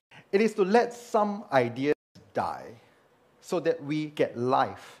 It is to let some ideas die so that we get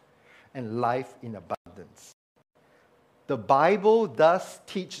life, and life in abundance. The Bible does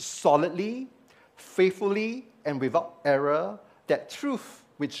teach solidly, faithfully, and without error that truth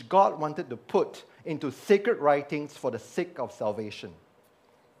which God wanted to put into sacred writings for the sake of salvation.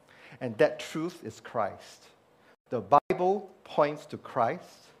 And that truth is Christ. The Bible points to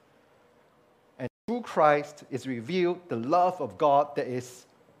Christ, and through Christ is revealed the love of God that is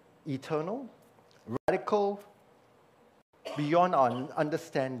eternal, radical, beyond our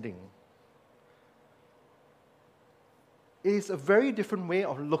understanding. It is a very different way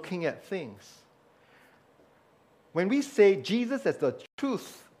of looking at things. When we say Jesus as the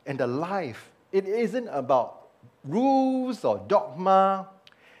truth and the life, it isn't about rules or dogma.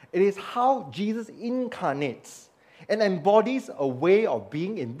 It is how Jesus incarnates and embodies a way of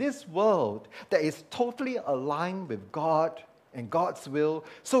being in this world that is totally aligned with God and God's will,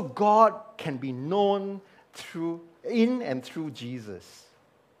 so God can be known in and through Jesus.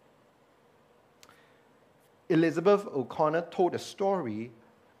 Elizabeth O'Connor told a story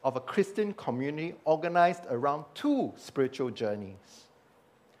of a Christian community organized around two spiritual journeys.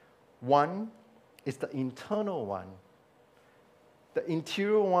 One is the internal one, the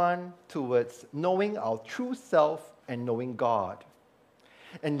interior one towards knowing our true self and knowing God.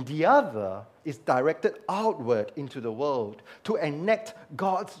 And the other is directed outward into the world to enact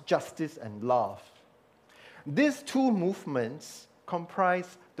God's justice and love. These two movements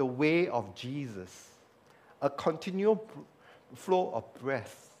comprise the way of Jesus, a continual flow of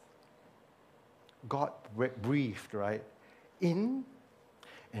breath. God breathed, right? In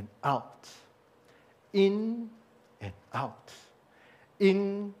and out. In and out.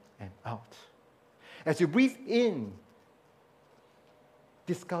 In and out. As you breathe in,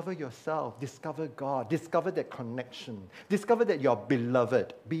 discover yourself, discover God, discover that connection, discover that you're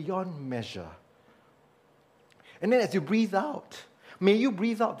beloved beyond measure. And then as you breathe out, may you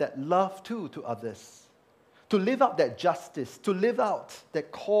breathe out that love too to others. To live out that justice, to live out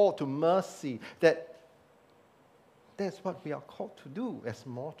that call to mercy, that's what we are called to do as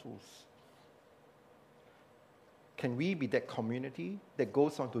mortals. Can we be that community that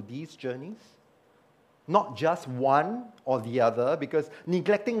goes on to these journeys? Not just one or the other, because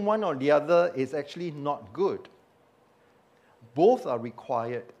neglecting one or the other is actually not good. Both are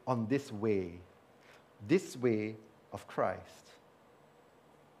required on this way of Christ.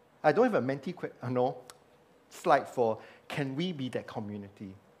 I don't have a mentee slide for, can we be that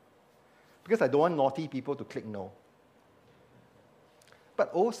community? Because I don't want naughty people to click no. But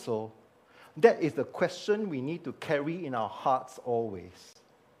also, that is the question we need to carry in our hearts always.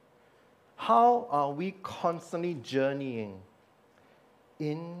 How are we constantly journeying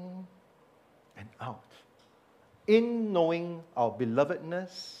in and out? In knowing our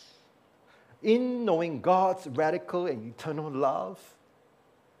belovedness, in knowing God's radical and eternal love,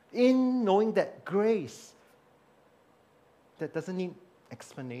 in knowing that grace that doesn't need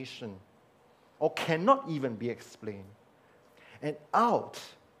explanation or cannot even be explained, and out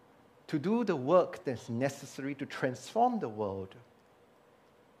to do the work that's necessary to transform the world.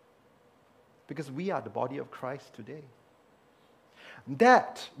 Because we are the body of Christ today.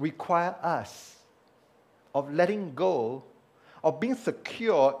 That requires us of letting go, of being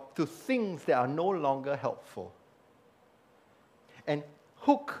secured to things that are no longer helpful, and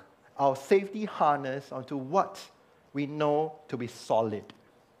hook our safety harness onto what we know to be solid.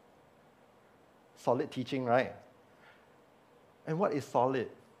 Solid teaching, right? And what is solid?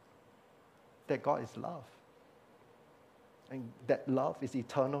 That God is love. and that love is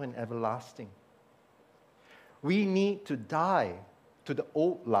eternal and everlasting. We need to die to the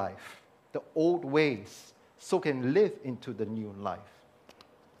old life, the old ways, so can live into the new life.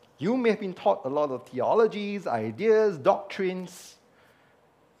 You may have been taught a lot of theologies, ideas, doctrines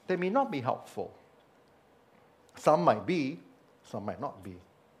that may not be helpful. Some might be, some might not be.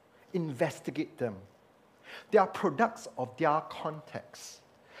 Investigate them. They are products of their context.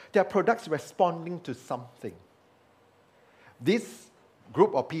 They are products responding to something. This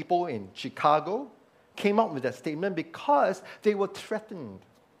group of people in Chicago came up with that statement because they were threatened.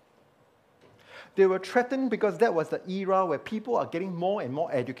 They were threatened because that was the era where people are getting more and more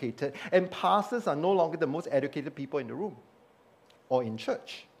educated, and pastors are no longer the most educated people in the room or in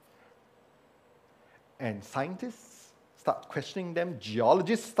church. And scientists start questioning them,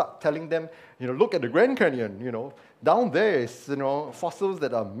 geologists start telling them, look at the Grand Canyon, down there is, fossils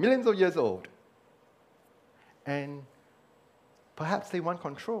that are millions of years old. And perhaps they want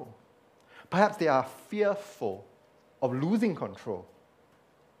control. Perhaps they are fearful of losing control.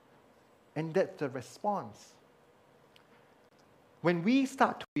 And that's the response. When we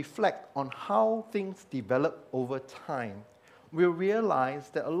start to reflect on how things develop over time, we'll realize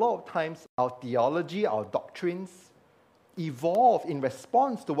that a lot of times our theology, our doctrines, evolve in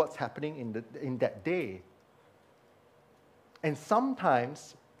response to what's happening in that day. And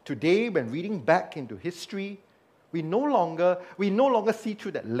sometimes, today, when reading back into history, we no longer see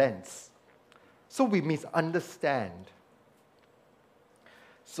through that lens. So we misunderstand.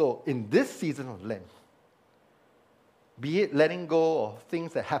 So in this season of Lent, be it letting go of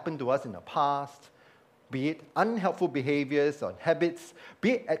things that happened to us in the past, be it unhelpful behaviors or habits,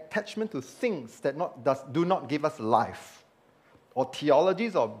 be it attachment to things that do not give us life, or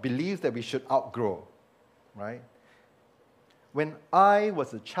theologies or beliefs that we should outgrow, right? When I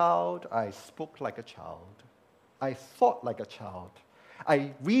was a child, I spoke like a child. I thought like a child.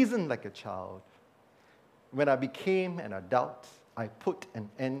 I reasoned like a child. When I became an adult, I put an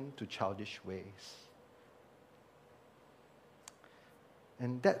end to childish ways.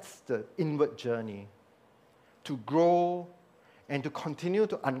 And that's the inward journey, to grow and to continue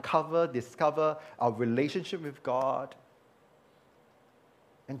to discover our relationship with God,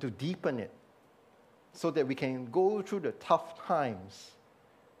 and to deepen it so that we can go through the tough times.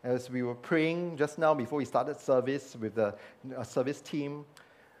 As we were praying just now before we started service with the service team,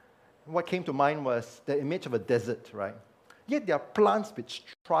 what came to mind was the image of a desert, right? Yet there are plants which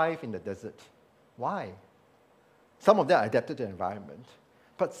thrive in the desert. Why? Some of them are adapted to the environment,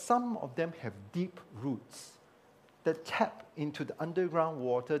 but some of them have deep roots that tap into the underground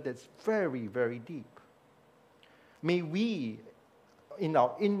water that's very, very deep. May we, in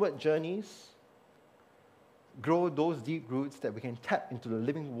our inward journeys, grow those deep roots that we can tap into the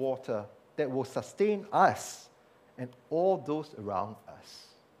living water that will sustain us and all those around us.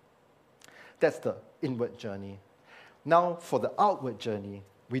 That's the inward journey. Now, for the outward journey,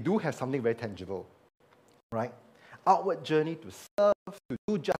 we do have something very tangible, right? Outward journey to serve, to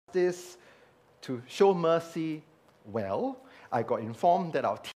do justice, to show mercy. Well, I got informed that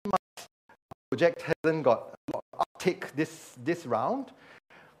our Teen Mart project hasn't got a lot of uptake this round.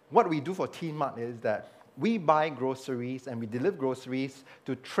 What we do for Teen Mart is that we buy groceries and we deliver groceries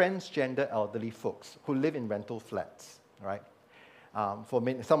to transgender elderly folks who live in rental flats, right?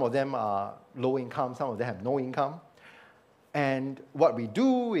 Some of them are low income, some of them have no income. And what we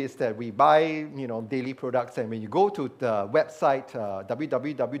do is that we buy, daily products, and when you go to the website,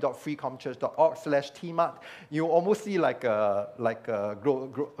 www.freecomchurch.org/tmart, you almost see like a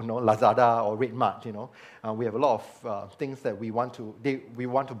Lazada or Redmart, We have a lot of things that we want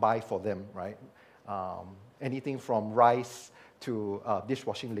to buy for them, right? Anything from rice to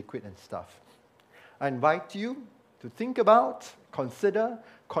dishwashing liquid and stuff. I invite you to think about, consider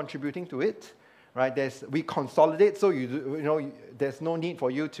contributing to it. Right? We consolidate, so there's no need for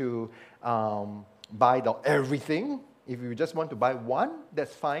you to buy everything. If you just want to buy one,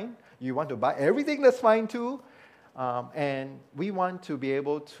 that's fine. You want to buy everything, that's fine too. And we want to be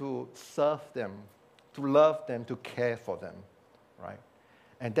able to serve them, to love them, to care for them, right?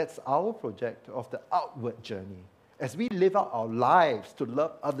 And that's our project of the outward journey, as we live out our lives to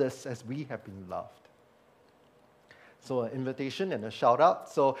love others as we have been loved. So an invitation and a shout out.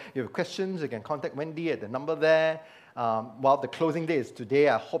 So if you have questions, you can contact Wendy at the number there. While the closing day is today,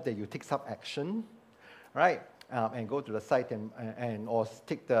 I hope that you take some action, right? And go to the site or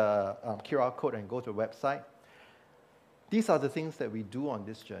take the QR code and go to the website. These are the things that we do on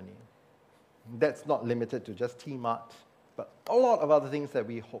this journey. That's not limited to just Teen Mart, but a lot of other things that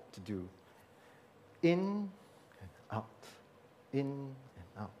we hope to do. In and out. In and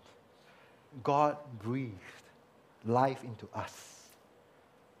out. God breathed life into us.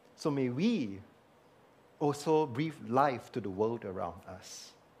 So may we also breathe life to the world around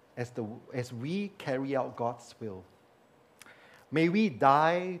us as we carry out God's will. May we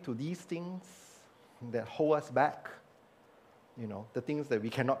die to these things that hold us back, the things that we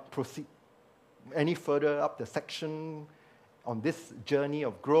cannot proceed any further up the section on this journey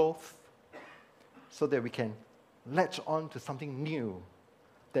of growth, so that we can latch on to something new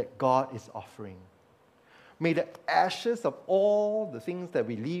that God is offering. May the ashes of all the things that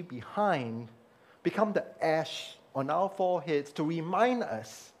we leave behind become the ash on our foreheads to remind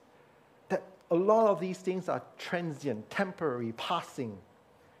us that a lot of these things are transient, temporary, passing,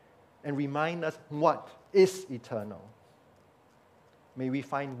 and remind us what is eternal. May we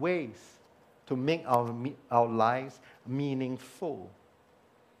find ways to make our lives meaningful.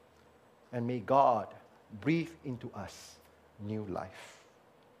 And may God breathe into us new life.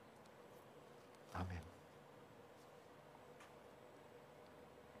 Amen.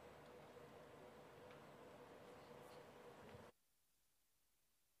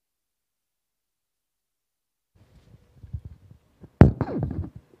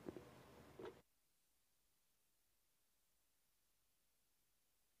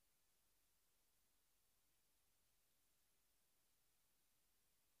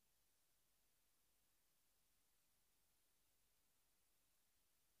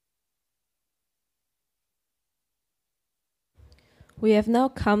 We have now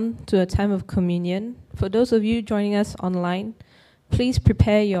come to a time of communion. For those of you joining us online, please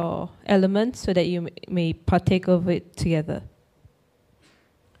prepare your elements so that you may partake of it together.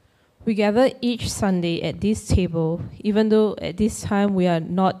 We gather each Sunday at this table, even though at this time we are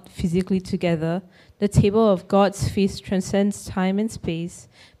not physically together. The table of God's feast transcends time and space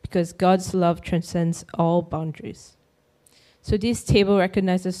because God's love transcends all boundaries. So this table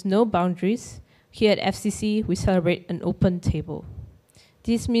recognizes no boundaries. Here at FCC, we celebrate an open table.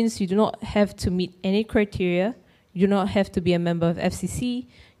 This means you do not have to meet any criteria, you do not have to be a member of FCC,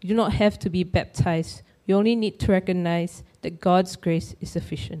 you do not have to be baptized. You only need to recognize that God's grace is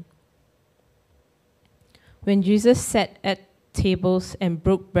sufficient. When Jesus sat at tables and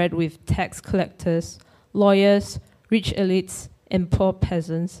broke bread with tax collectors, lawyers, rich elites, and poor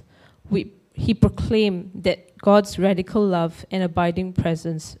peasants, he proclaimed that God's radical love and abiding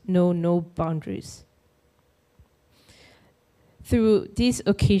presence know no boundaries. Through this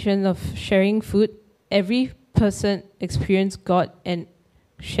occasion of sharing food, every person experienced God and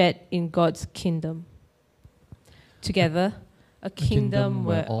shared in God's kingdom. Together, a kingdom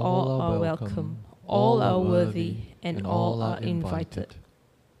where all are welcome, all are worthy, and all are invited.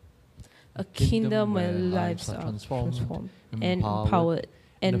 A kingdom where lives are transformed and empowered,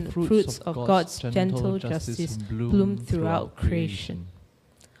 and the fruits of God's gentle justice bloom throughout creation.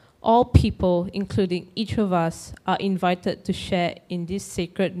 All people, including each of us, are invited to share in this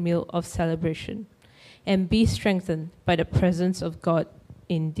sacred meal of celebration and be strengthened by the presence of God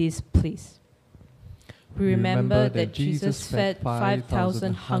in this place. We remember that Jesus fed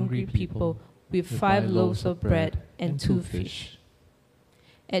 5,000 hungry people with 5 loaves of bread and 2 fish.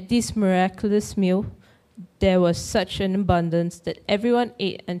 At this miraculous meal, there was such an abundance that everyone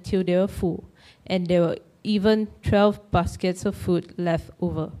ate until they were full, and there were even 12 baskets of food left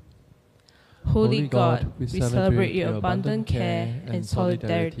over. Holy God, we celebrate your abundant care and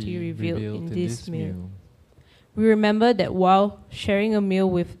solidarity revealed in this meal. We remember that while sharing a meal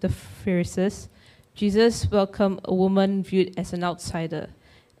with the Pharisees, Jesus welcomed a woman viewed as an outsider.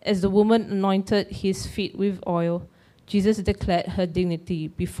 As the woman anointed his feet with oil, Jesus declared her dignity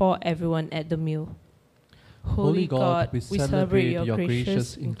before everyone at the meal. Holy God, we celebrate your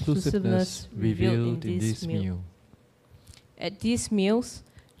gracious inclusiveness revealed in this meal. At these meals,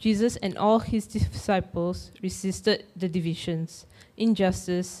 Jesus and all his disciples resisted the divisions,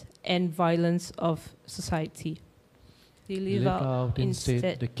 injustice, and violence of society. They live out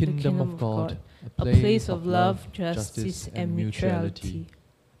instead the kingdom of God, a place of love, justice, and mutuality.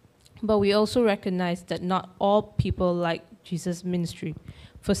 But we also recognize that not all people like Jesus' ministry.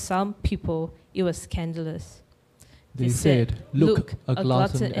 For some people, it was scandalous. They said, "Look, a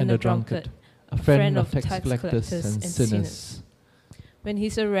glutton and a drunkard, a friend of tax collectors and sinners." When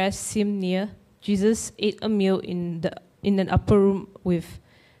his arrest seemed near, Jesus ate a meal in an upper room with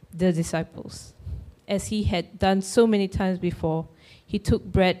the disciples. As he had done so many times before, he took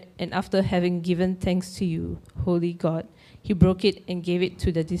bread, and after having given thanks to you, holy God, he broke it and gave it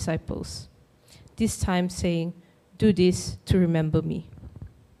to the disciples, this time saying, "Do this to remember me."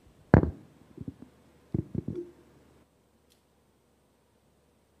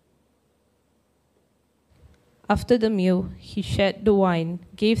 After the meal, he shared the wine,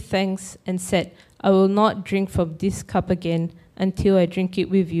 gave thanks, and said, I will not drink from this cup again until I drink it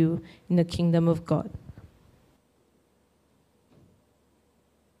with you in the kingdom of God.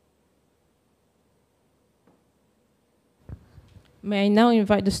 May I now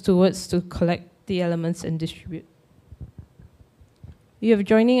invite the stewards to collect the elements and distribute. You are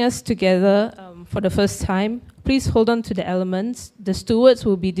joining us together for the first time. Please hold on to the elements. The stewards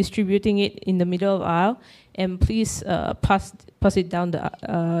will be distributing it in the middle of the aisle, and please pass it down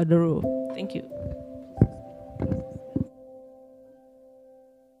the row. Thank you.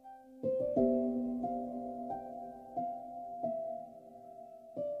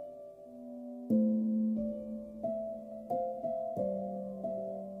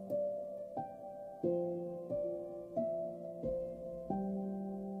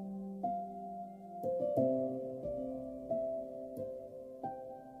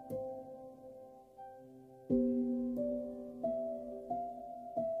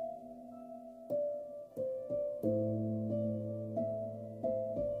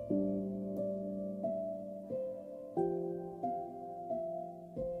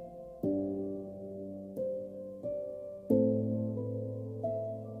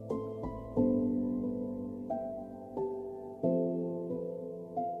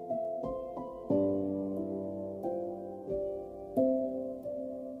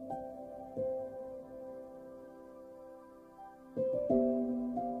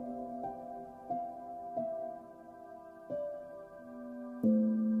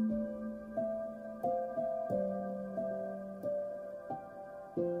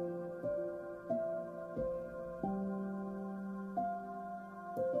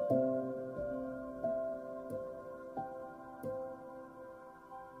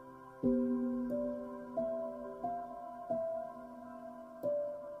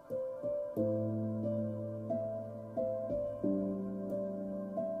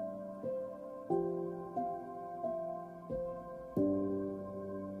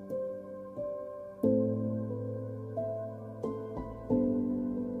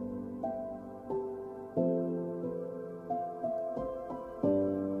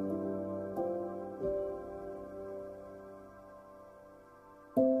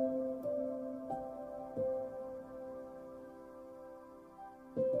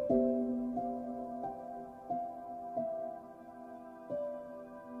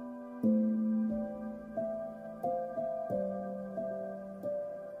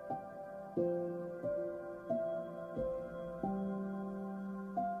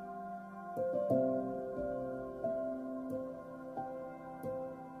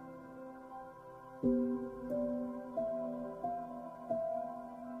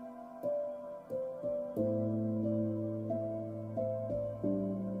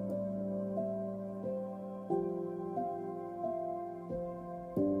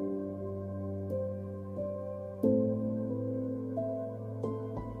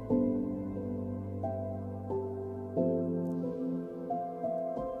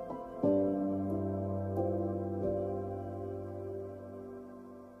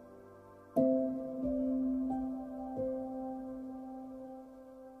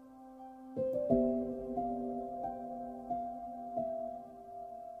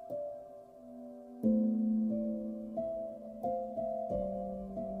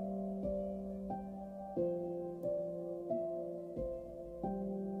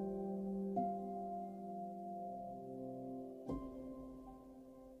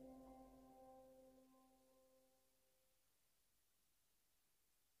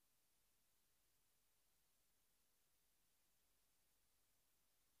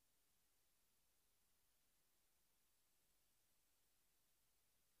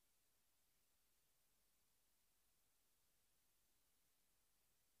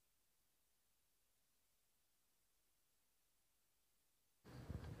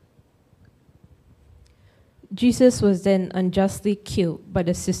 Jesus was then unjustly killed by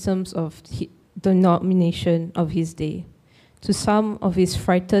the systems of the denomination of his day. To some of his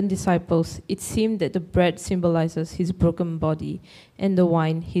frightened disciples, it seemed that the bread symbolizes his broken body and the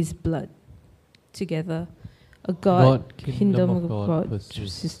wine his blood. Together, a kingdom of God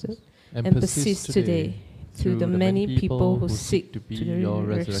persisted and persists today through the many people who seek to be your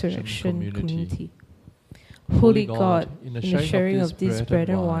resurrection community. Holy God, in the sharing of this bread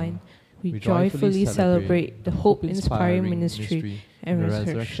and wine, we joyfully celebrate the hope-inspiring ministry and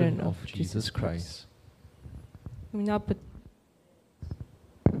resurrection of Jesus Christ. We now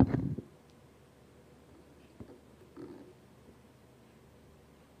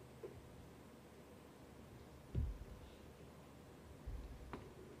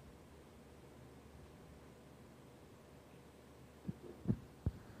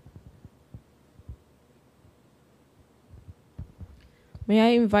May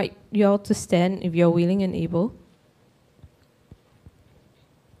I invite you all to stand if you're willing and able.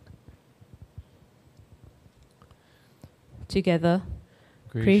 Together,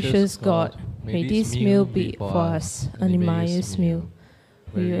 gracious God, may this meal be for us an Emmaus meal.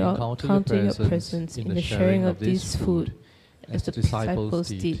 We will encounter your presence in the sharing of this food, as the disciples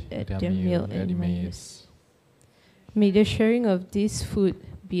did at their meal at Emmaus. May the sharing of this food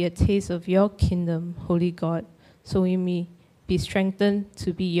be a taste of your kingdom, Holy God, so we may be strengthened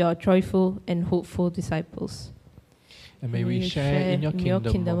to be your joyful and hopeful disciples. And may we share in your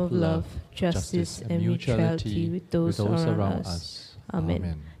kingdom of love, justice, and mutuality with those around us.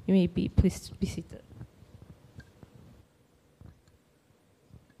 Amen. You may please be seated.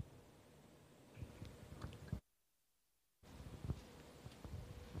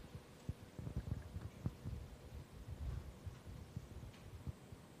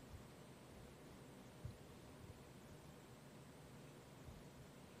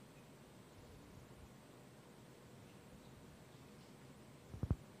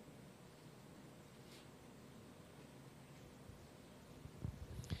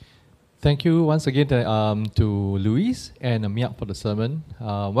 Thank you once again to Louise and Miak for the sermon.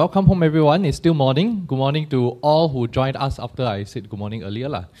 Welcome home, everyone. It's still morning. Good morning to all who joined us after I said good morning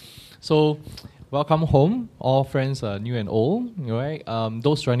earlier. So, welcome home, all friends, new and old. Right?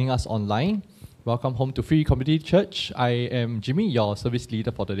 Those joining us online, welcome home to Free Community Church. I am Jimmy, your service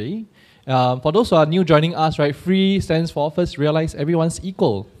leader for today. For those who are new joining us, right, Free stands for first realize everyone's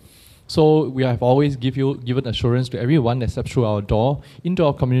equal. So we have always given assurance to everyone that steps through our door into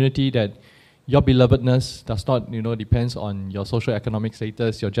our community that your belovedness does not, depends on your social economic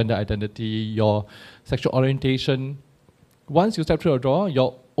status, your gender identity, your sexual orientation. Once you step through our door,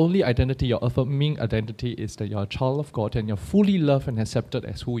 your only identity, your affirming identity is that you're a child of God and you're fully loved and accepted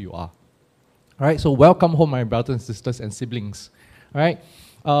as who you are. All right, so welcome home, my brothers and sisters and siblings. All right,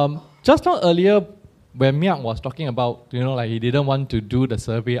 just now earlier, when Miak was talking about, he didn't want to do the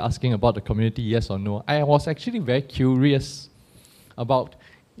survey asking about the community, yes or no, I was actually very curious about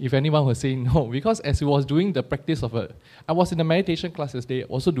if anyone was saying no, because as he was doing the practice of I was in the meditation class yesterday,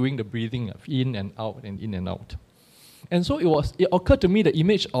 also doing the breathing of in and out and in and out. And so it occurred to me the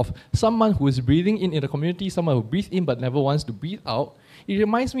image of someone who is breathing in the community, someone who breathes in but never wants to breathe out. It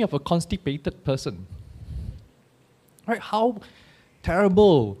reminds me of a constipated person. Right? How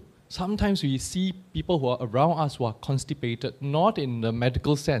terrible. Sometimes we see people who are around us who are constipated, not in the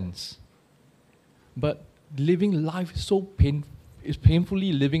medical sense, but living life so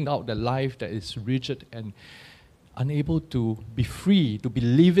painfully living out the life that is rigid and unable to be free, to be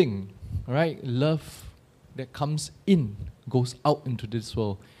living, right? Love that comes in, goes out into this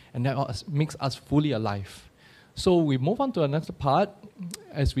world, and that makes us fully alive. So we move on to another part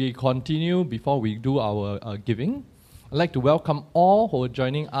as we continue before we do our giving. I'd like to welcome all who are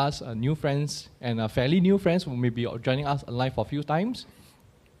joining us, new friends and fairly new friends who may be joining us online for a few times.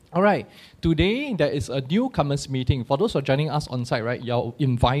 All right, today there is a newcomers meeting. For those who are joining us on site, right, you're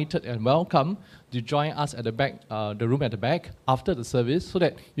invited and welcome to join us at the back, the room at the back after the service, so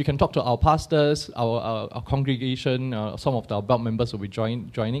that you can talk to our pastors, our congregation, some of our board members will be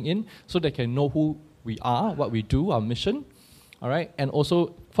joining in, so they can know who we are, what we do, our mission. All right, and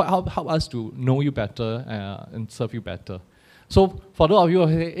also help us to know you better and serve you better. So for those of you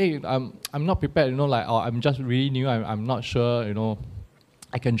who say, hey, I'm not prepared, I'm just really new, I'm not sure,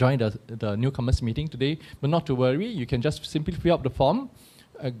 I can join the newcomers meeting today, but not to worry, you can just simply fill up the form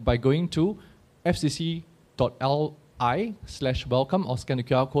by going to fcc.li/welcome or scan the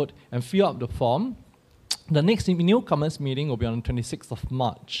QR code and fill up the form. The next newcomers meeting will be on the 26th of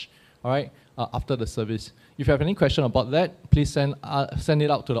March, all right, after the service. If you have any question about that, please send it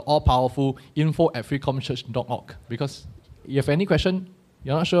out to the all-powerful info@freecomchurch.org, because if you have any question,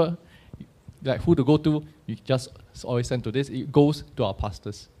 you're not sure like who to go to, you just always send to this. It goes to our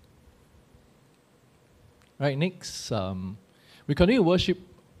pastors. Right, next, we continue to worship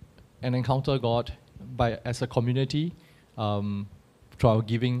and encounter God as a community through our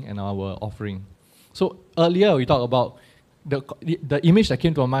giving and our offering. So earlier we talked about the image that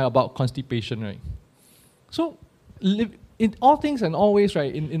came to my mind about constipation, right? So in all things and always,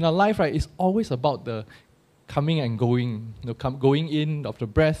 right, in our life, right, it's always about the coming and going, going in of the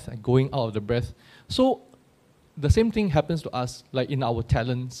breath and going out of the breath. So the same thing happens to us, like in our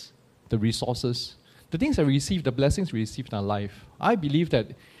talents, the resources, the things that we receive, the blessings we receive in our life. I believe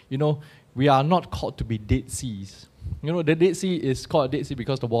that, we are not called to be Dead Seas. The Dead Sea is called a Dead Sea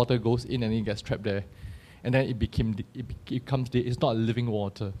because the water goes in and it gets trapped there. And then it becomes dead. It's not living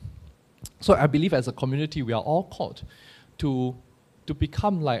water. So I believe as a community, we are all called to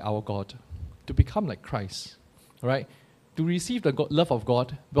become like our God, to become like Christ, right? to receive the love of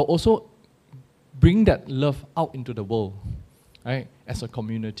God, but also bring that love out into the world, right, as a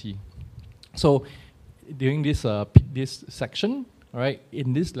community. So during this this section, right,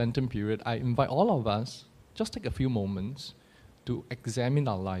 in this Lenten period, I invite all of us, just take a few moments to examine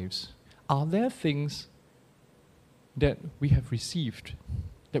our lives. Are there things that we have received,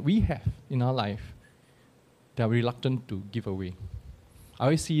 that we have in our life, that are reluctant to give away? I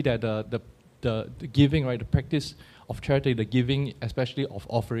always see that the giving, right, the practice of charity, the giving, especially of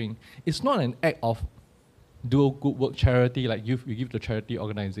offering, it's not an act of do a good work charity like you give to charity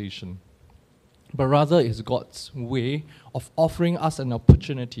organization, but rather it's God's way of offering us an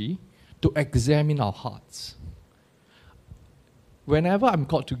opportunity to examine our hearts. Whenever I'm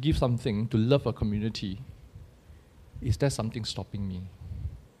called to give something to love a community, is there something stopping me?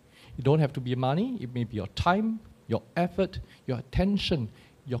 It don't have to be money, it may be your time, your effort, your attention,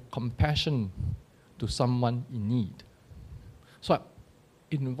 your compassion to someone in need. So I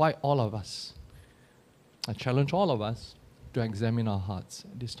invite all of us, I challenge all of us to examine our hearts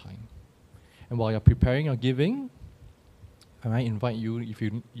at this time. And while you're preparing your giving, I might invite you, if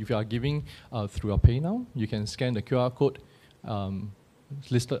you are giving through our PayNow, you can scan the QR code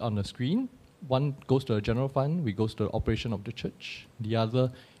listed on the screen. One goes to the general fund, we goes to the operation of the church. The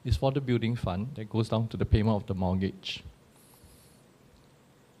other is for the building fund that goes down to the payment of the mortgage.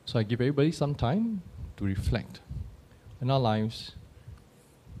 So I give everybody some time to reflect in our lives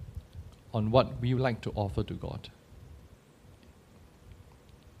on what we would like to offer to God.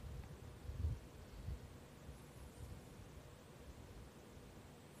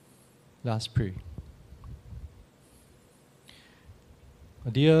 Let's pray.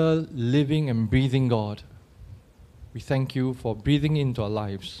 Dear living and breathing God, we thank you for breathing into our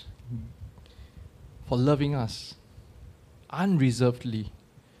lives, for loving us unreservedly,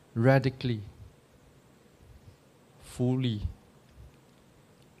 radically, fully.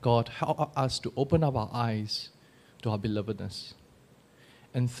 God, help us to open up our eyes to our belovedness.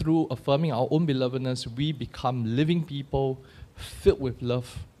 And through affirming our own belovedness, we become living people filled with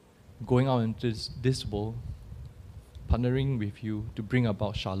love, going out into this world, partnering with you to bring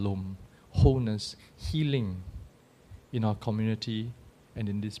about shalom, wholeness, healing in our community and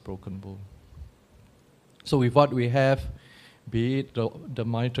in this broken world. So with what we have, be it the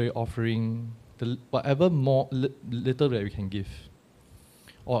monetary offering, whatever more little that we can give,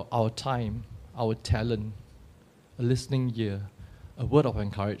 or our time, our talent, a listening ear, a word of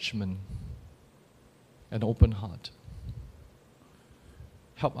encouragement, an open heart.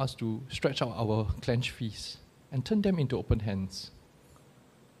 Help us to stretch out our clenched fists and turn them into open hands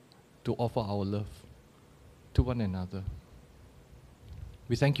to offer our love to one another.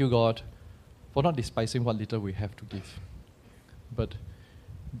 We thank you, God, for not despising what little we have to give, but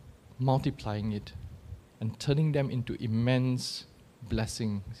multiplying it and turning them into immense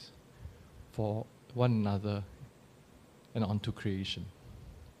blessings for one another and onto creation.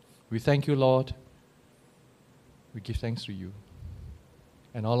 We thank you, Lord. We give thanks to you.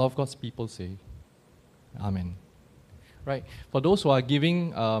 And all of God's people say, Amen. Right? For those who are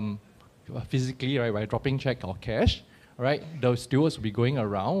giving physically, right, by dropping check or cash, right, the stewards will be going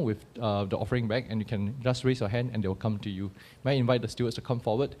around with the offering bag, and you can just raise your hand and they will come to you. May I invite the stewards to come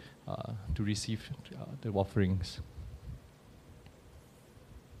forward to receive the offerings.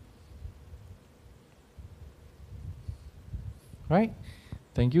 Right?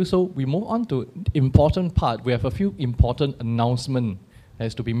 Thank you. So we move on to important part. We have a few important announcements that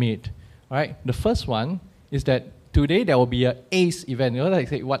has to be made. All right. The first one is that today there will be an ACE event. You know, like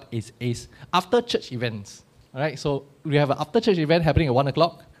say, what is ACE? After church events. All right. So we have an after church event happening at 1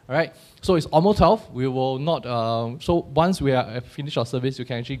 o'clock. All right. So it's almost 12. We will not. So once we are finished our service, you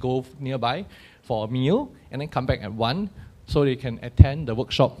can actually go nearby for a meal and then come back at 1. So they can attend the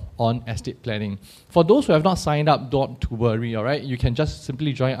workshop on estate planning. For those who have not signed up, don't to worry, all right? You can just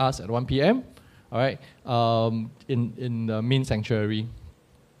simply join us at 1 p.m., all right, in the main sanctuary.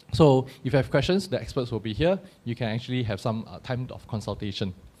 So if you have questions, the experts will be here. You can actually have some time of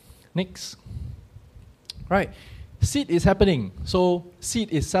consultation. Next. Right. Seed is happening. So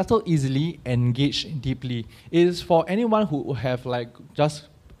seed is settle easily, engage deeply. It is for anyone who have like just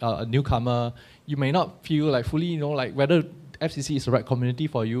a newcomer. You may not feel like fully, like whether FCC is the right community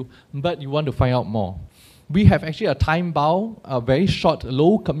for you, but you want to find out more. We have actually a time-bound, a very short,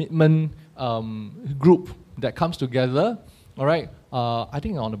 low-commitment group that comes together, all right, I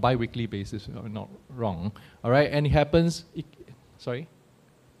think on a bi-weekly basis, if I'm not wrong, all right, and it happens,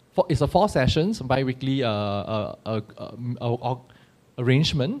 it's a 4 sessions, bi-weekly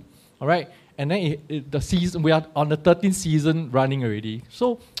arrangement, all right, and then the season, we are on the 13th season running already.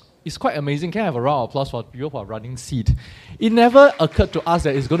 So it's quite amazing. Can I have a round of applause for people who are running Seed? It never occurred to us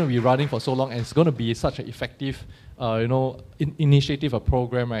that it's going to be running for so long and it's going to be such an effective initiative, a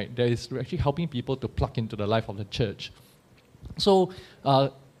program, right, that is actually helping people to plug into the life of the church. So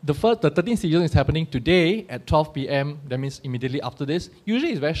the 13th season is happening today at 12 p.m. That means immediately after this.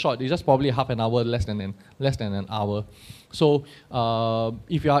 Usually it's very short. It's just probably half an hour, less than an hour. So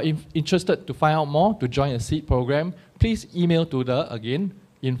if you are interested to find out more, to join a Seed program, please email to again,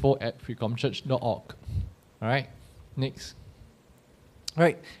 info@freecomchurch.org. All right, next. All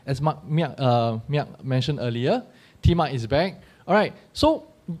right, as Miak mentioned earlier, Tima is back. All right, so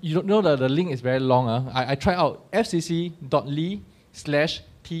you don't know that the link is very long. I tried out fcc.ly/t-mud.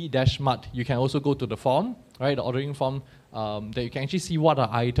 You can also go to the form, right, the ordering form, that you can actually see what are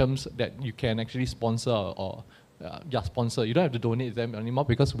items that you can actually sponsor or sponsor. You don't have to donate them anymore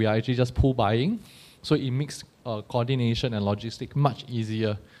because we are actually just pool buying. So it makes coordination and logistics much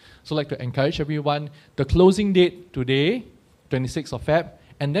easier. So I'd like to encourage everyone, the closing date today, 26th of Feb,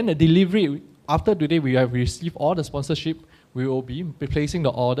 and then the delivery, after today we have received all the sponsorship, we will be placing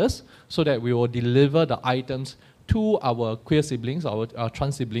the orders so that we will deliver the items to our queer siblings, our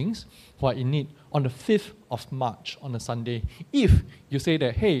trans siblings who are in need on the 5th of March on a Sunday. If you say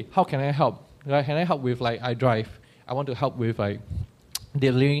that, hey, how can I help? Right? Can I help with, I drive? I want to help with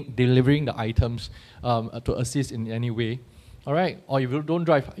delivering the items to assist in any way. All right? Or if you don't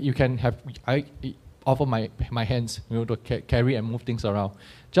drive, you can I offer my hands, to carry and move things around.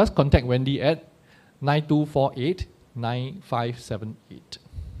 Just contact Wendy at 9248-9578.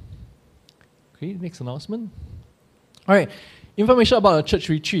 Okay, next announcement. All right, information about a church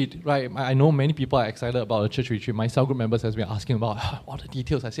retreat, right? I know many people are excited about a church retreat. My cell group members has been asking about all the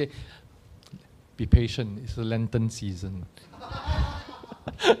details. I say, be patient, it's the Lenten season.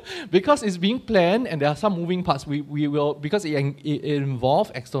 Because it's being planned and there are some moving parts, we will, because it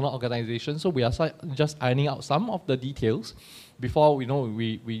involves external organizations, so we are just ironing out some of the details before we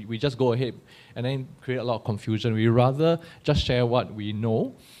just go ahead and then create a lot of confusion. We rather just share what we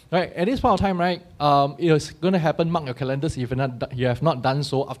know. Right, at this point of time, right, it's going to happen. Mark your calendars if you have not done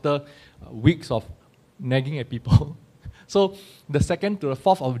so after weeks of nagging at people. So the 2nd to the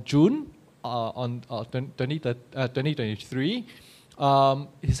 4th of June on 2023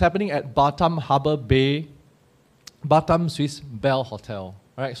 is happening at Batam Harbour Bay, Batam Swiss Bell Hotel.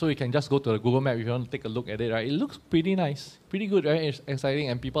 Right, so you can just go to the Google Map if you want to take a look at it. Right, it looks pretty nice, pretty good, right? It's exciting,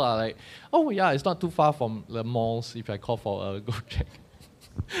 and people are like, oh yeah, it's not too far from the malls if I call for a go check.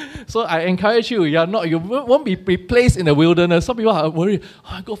 So I encourage you, you won't be placed in the wilderness. Some people are worried,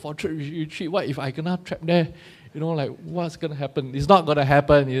 I go for a church retreat, what if I cannot trap there? What's going to happen? It's not going to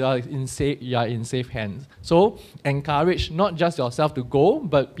happen. You are in safe hands. So encourage not just yourself to go,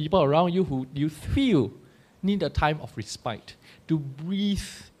 but people around you who you feel need a time of respite, to breathe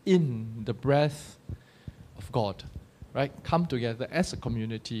in the breath of God. Right, come together as a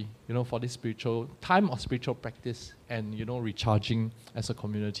community, for this spiritual time of spiritual practice and recharging as a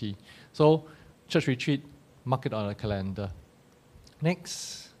community. So, church retreat, mark it on a calendar.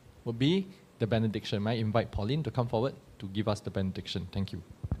 Next will be the benediction. I invite Pauline to come forward to give us the benediction. Thank you.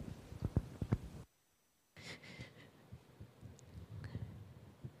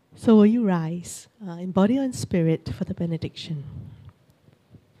 So, will you rise in body and spirit for the benediction?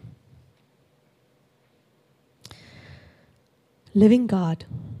 Living God,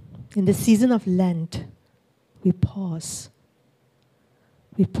 in the season of Lent, we pause.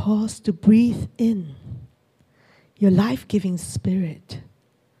 We pause to breathe in your life-giving spirit,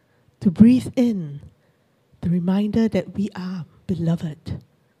 to breathe in the reminder that we are beloved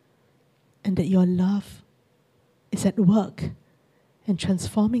and that your love is at work and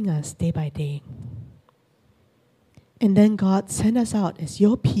transforming us day by day. And then God, send us out as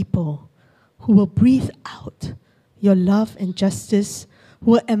your people who will breathe out your love and justice,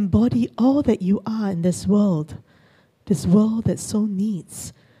 who will embody all that you are in this world that so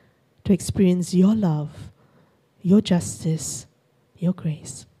needs to experience your love, your justice, your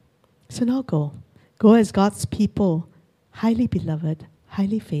grace. So now go as God's people, highly beloved,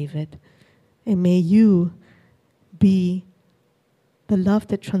 highly favored, and may you be the love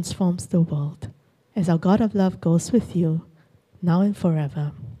that transforms the world, as our God of love goes with you, now and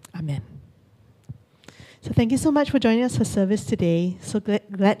forever. Amen. So thank you so much for joining us for service today. So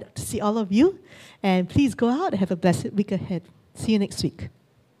glad to see all of you. And please go out and have a blessed week ahead. See you next week.